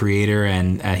co-creator,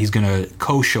 and he's going to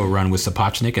co-show run with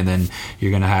Sapochnik, and then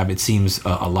you're going to have, it seems,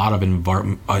 a lot of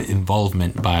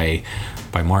involvement by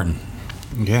Martin.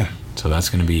 Yeah. So that's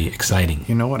going to be exciting.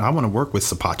 You know what? I want to work with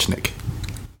Sapochnik.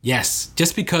 Yes,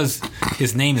 just because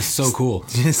his name is so cool.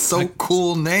 It's so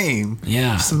cool name.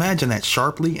 Yeah. Just imagine that.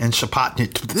 Sharply and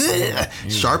Sapochnik.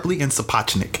 Sharply and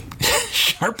Sapochnik.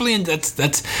 Sharply, and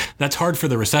that's hard for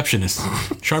the receptionist.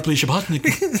 Sharply,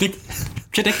 Sapochnik.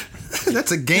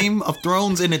 That's a Game of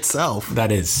Thrones in itself.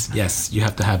 That is, yes. You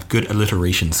have to have good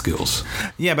alliteration skills.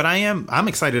 Yeah, but I'm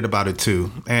excited about it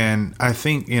too. And I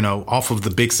think, off of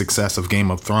the big success of Game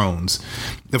of Thrones,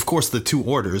 of course, the 2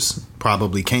 orders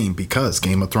probably came because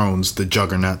Game of Thrones, the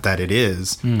juggernaut that it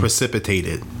is,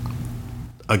 precipitated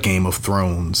a Game of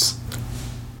Thrones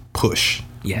push.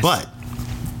 Yes. But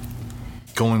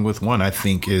going with one, I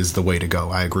think, is the way to go.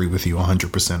 I agree with you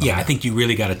 100%. Yeah, I think you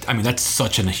really got to. I mean, that's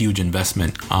such a huge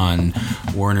investment on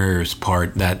Warner's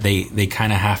part that they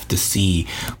kind of have to see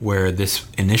where this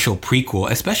initial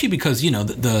prequel, especially because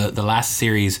the last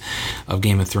series of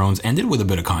Game of Thrones ended with a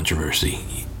bit of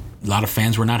controversy. a lot of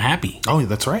fans were not happy. Oh,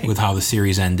 that's right. With how the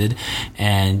series ended.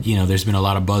 And, there's been a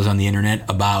lot of buzz on the internet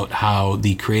about how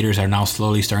the creators are now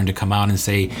slowly starting to come out and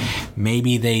say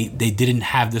maybe they didn't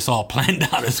have this all planned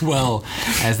out as well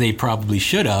as they probably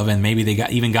should have, and maybe they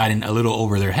got in a little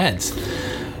over their heads.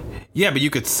 Yeah, but you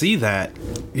could see that,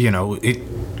 it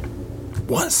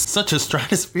was such a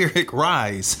stratospheric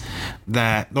rise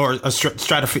or a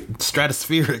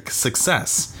stratospheric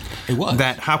success. It was.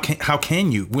 That how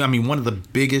can you? I mean, one of the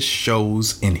biggest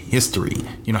shows in history.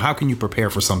 How can you prepare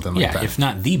for something like that? If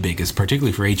not the biggest,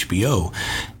 particularly for HBO.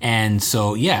 And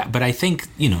so, but I think,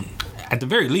 at the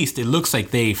very least, it looks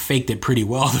like they faked it pretty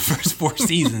well the first 4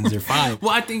 seasons or 5.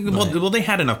 Well, I think they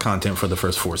had enough content for the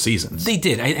first 4 seasons. They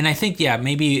did. And I think,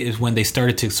 maybe is when they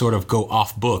started to sort of go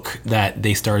off book that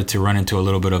they started to run into a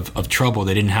little bit of trouble.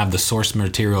 They didn't have the source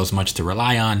material as much to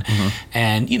rely on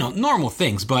and, normal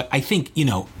things. But I think,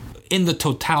 in the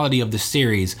totality of the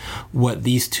series, what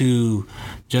these 2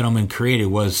 gentlemen created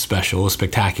was special, was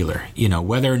spectacular.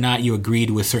 Whether or not you agreed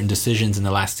with certain decisions in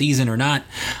the last season or not,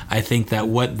 I think that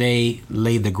what they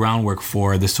laid the groundwork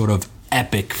for, this sort of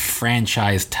epic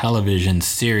franchise television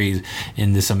series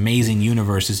in this amazing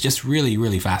universe, is just really,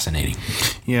 really fascinating.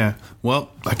 Yeah.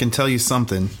 Well, I can tell you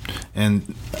something.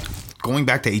 And going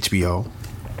back to HBO,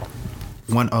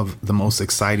 one of the most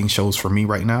exciting shows for me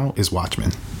right now is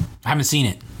Watchmen. I haven't seen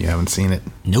it. You haven't seen it?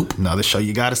 Nope. Another show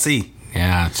you got to see.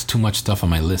 Yeah, it's too much stuff on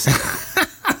my list.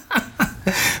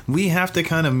 We have to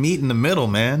kind of meet in the middle,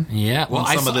 man. Yeah, well,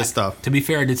 some of this stuff. To be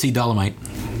fair, I did see Dolomite.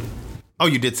 Oh,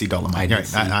 you did see Dolomite. I did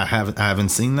see it. I haven't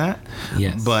seen that.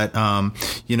 Yes. But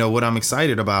what I'm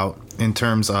excited about in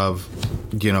terms of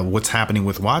what's happening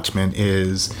with Watchmen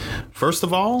is, first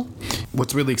of all,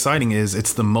 what's really exciting is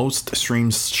it's the most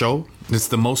streamed show. It's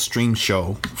the most streamed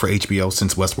show for HBO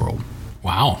since Westworld.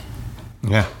 Wow.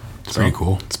 Yeah. It's very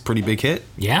cool. It's a pretty big hit.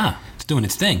 Yeah. It's doing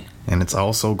its thing. And it's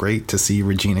also great to see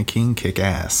Regina King kick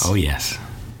ass. Oh, yes.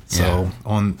 So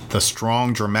on the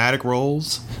strong dramatic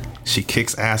roles, she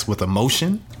kicks ass with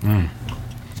emotion.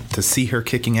 To see her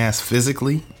kicking ass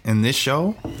physically in this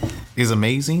show is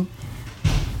amazing.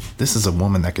 This is a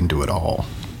woman that can do it all.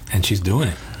 And she's doing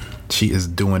it. She is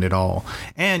doing it all.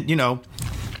 And,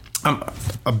 I'm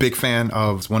a big fan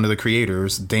of one of the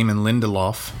creators, Damon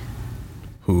Lindelof,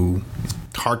 who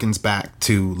harkens back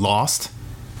to Lost,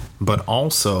 but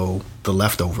also The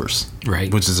Leftovers,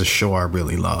 right? Which is a show I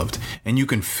really loved. And you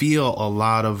can feel a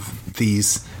lot of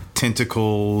these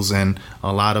tentacles and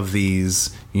a lot of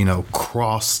these,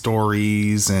 cross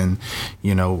stories and,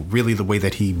 really the way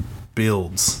that he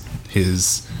builds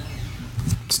his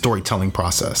storytelling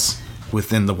process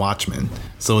within the Watchmen.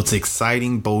 So it's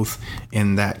exciting both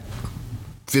in that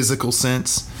physical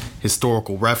sense,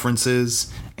 historical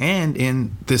references, and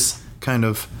in this kind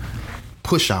of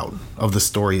push out of the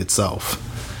story itself.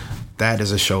 That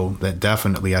is a show that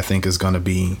definitely I think is going to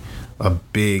be a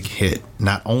big hit,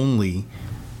 not only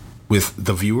with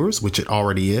the viewers, which it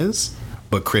already is,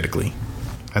 but critically.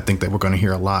 I think that we're going to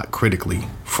hear a lot critically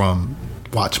from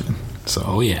Watchmen.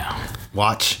 So,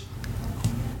 watch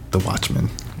The Watchmen.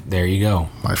 There you go,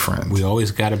 my friend. We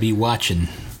always got to be watching.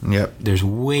 Yep. There's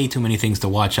way too many things to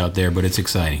watch out there, but it's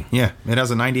exciting. Yeah, it has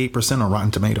a 98% on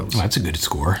Rotten Tomatoes. Well, that's a good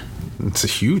score. It's a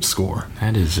huge score.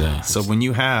 That is. So when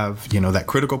you have, that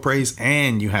critical praise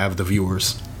and you have the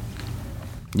viewers,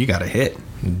 you got a hit.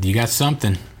 You got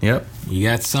something. Yep. You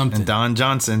got something. And Don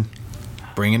Johnson,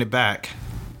 bringing it back.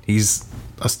 He's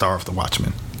a star of The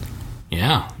Watchmen.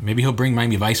 Yeah. Maybe he'll bring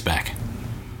Miami Vice back.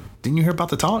 Didn't you hear about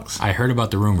the talks? I heard about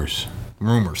the rumors.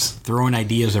 Throwing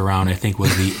ideas around, I think,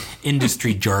 was the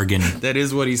industry jargon. That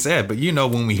is what he said. But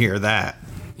when we hear that.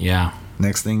 Yeah.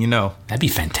 Next thing you know. That'd be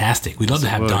fantastic. We'd love to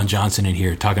have Don Johnson in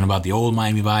here talking about the old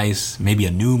Miami Vice, maybe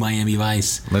a new Miami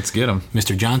Vice. Let's get him.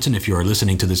 Mr. Johnson, if you are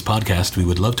listening to this podcast, we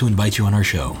would love to invite you on our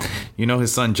show.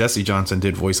 His son Jesse Johnson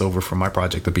did voiceover for my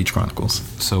project, The Beach Chronicles.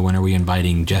 So when are we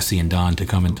inviting Jesse and Don to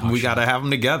come and talk? We got to have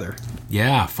them together.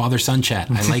 Yeah, father-son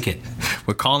chat. I like it.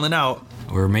 We're calling out.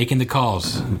 We're making the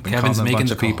calls. Kevin's making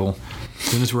the people. As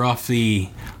soon as we're off the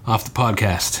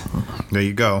podcast. There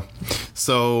you go.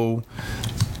 So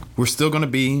we're still going to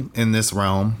be in this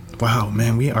realm. Wow,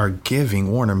 man, we are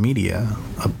giving Warner Media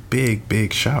a big,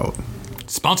 big shout.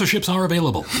 Sponsorships are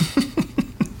available.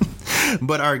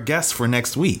 But our guest for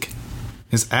next week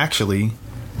is actually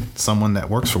someone that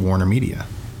works for Warner Media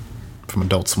from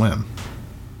Adult Swim,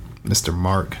 Mr.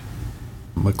 Mark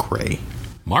McCray.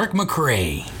 Mark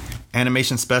McCray.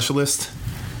 Animation specialist.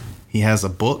 He has a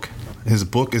book. His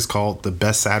book is called The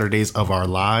Best Saturdays of Our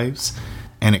Lives,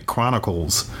 and it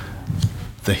chronicles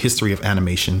the history of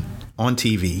animation on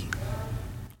TV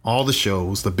all the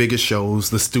shows, the biggest shows,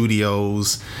 the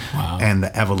studios, Wow. and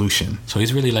the evolution. So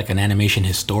he's really like an animation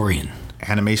historian.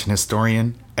 Animation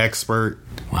historian, expert.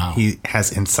 Wow. He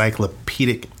has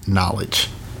encyclopedic knowledge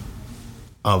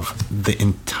of the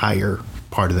entire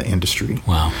part of the industry.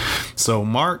 Wow. So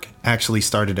Mark actually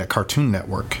started at Cartoon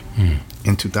Network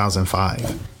in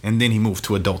 2005, and then he moved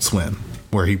to Adult Swim,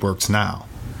 where he works now.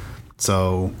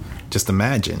 So just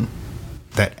imagine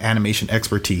that animation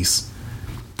expertise,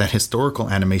 that historical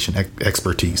animation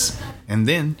expertise, and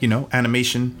then, you know,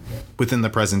 animation within the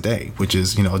present day, which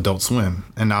is, you know, Adult Swim,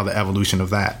 and now the evolution of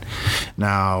that.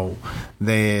 Now,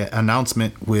 the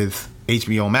announcement with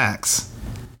HBO Max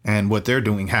and what they're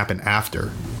doing happened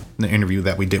after the interview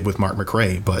that we did with Mark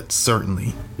McRae, but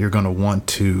certainly you're going to want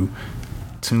to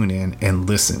tune in and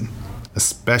listen,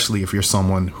 especially if you're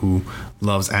someone who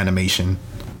loves animation.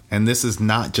 And this is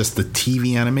not just the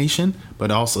TV animation, but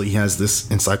also he has this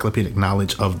encyclopedic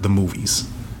knowledge of the movies.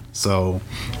 So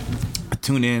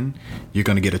tune in. You're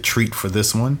going to get a treat for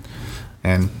this one.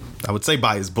 And I would say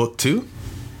buy his book too,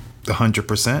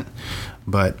 100%.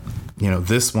 But, you know,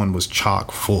 this one was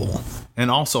chock full. And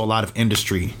also a lot of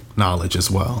industry knowledge as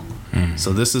well.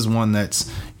 So this is one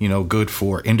that's, you know, good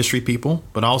for industry people,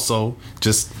 but also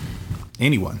just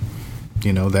anyone,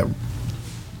 you know, that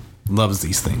loves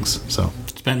these things. So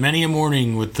Spent many a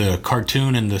morning with the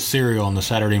cartoon and the cereal on the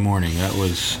Saturday morning. That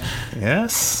was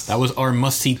our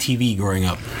must-see TV growing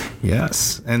up.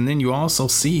 Yes. And then you also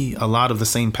see a lot of the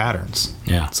same patterns.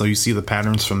 Yeah. So you see the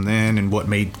patterns from then and what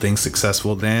made things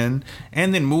successful then.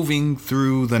 And then moving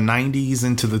through the 90s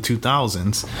into the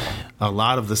 2000s, a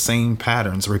lot of the same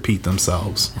patterns repeat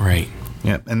themselves. Right.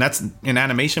 Yeah. And that's in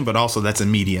animation, but also that's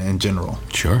in media in general.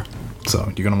 Sure. So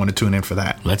you're going to want to tune in for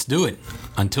that. Let's do it.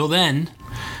 Until then,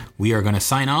 we are going to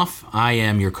sign off. I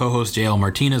am your co-host, JL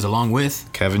Martinez, along with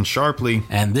Kevin Sharpley,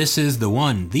 and this is the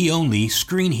one, the only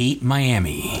Screen Heat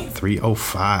Miami.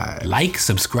 305. Like,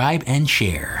 subscribe, and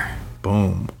share.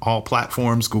 Boom. All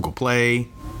platforms, Google Play,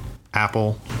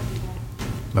 Apple,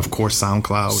 of course,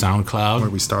 SoundCloud. Where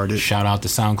we started. Shout out to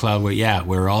SoundCloud. Where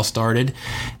we're all started.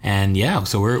 And yeah,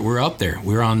 so we're up there.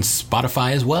 We're on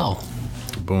Spotify as well.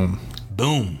 Boom.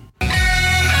 Boom.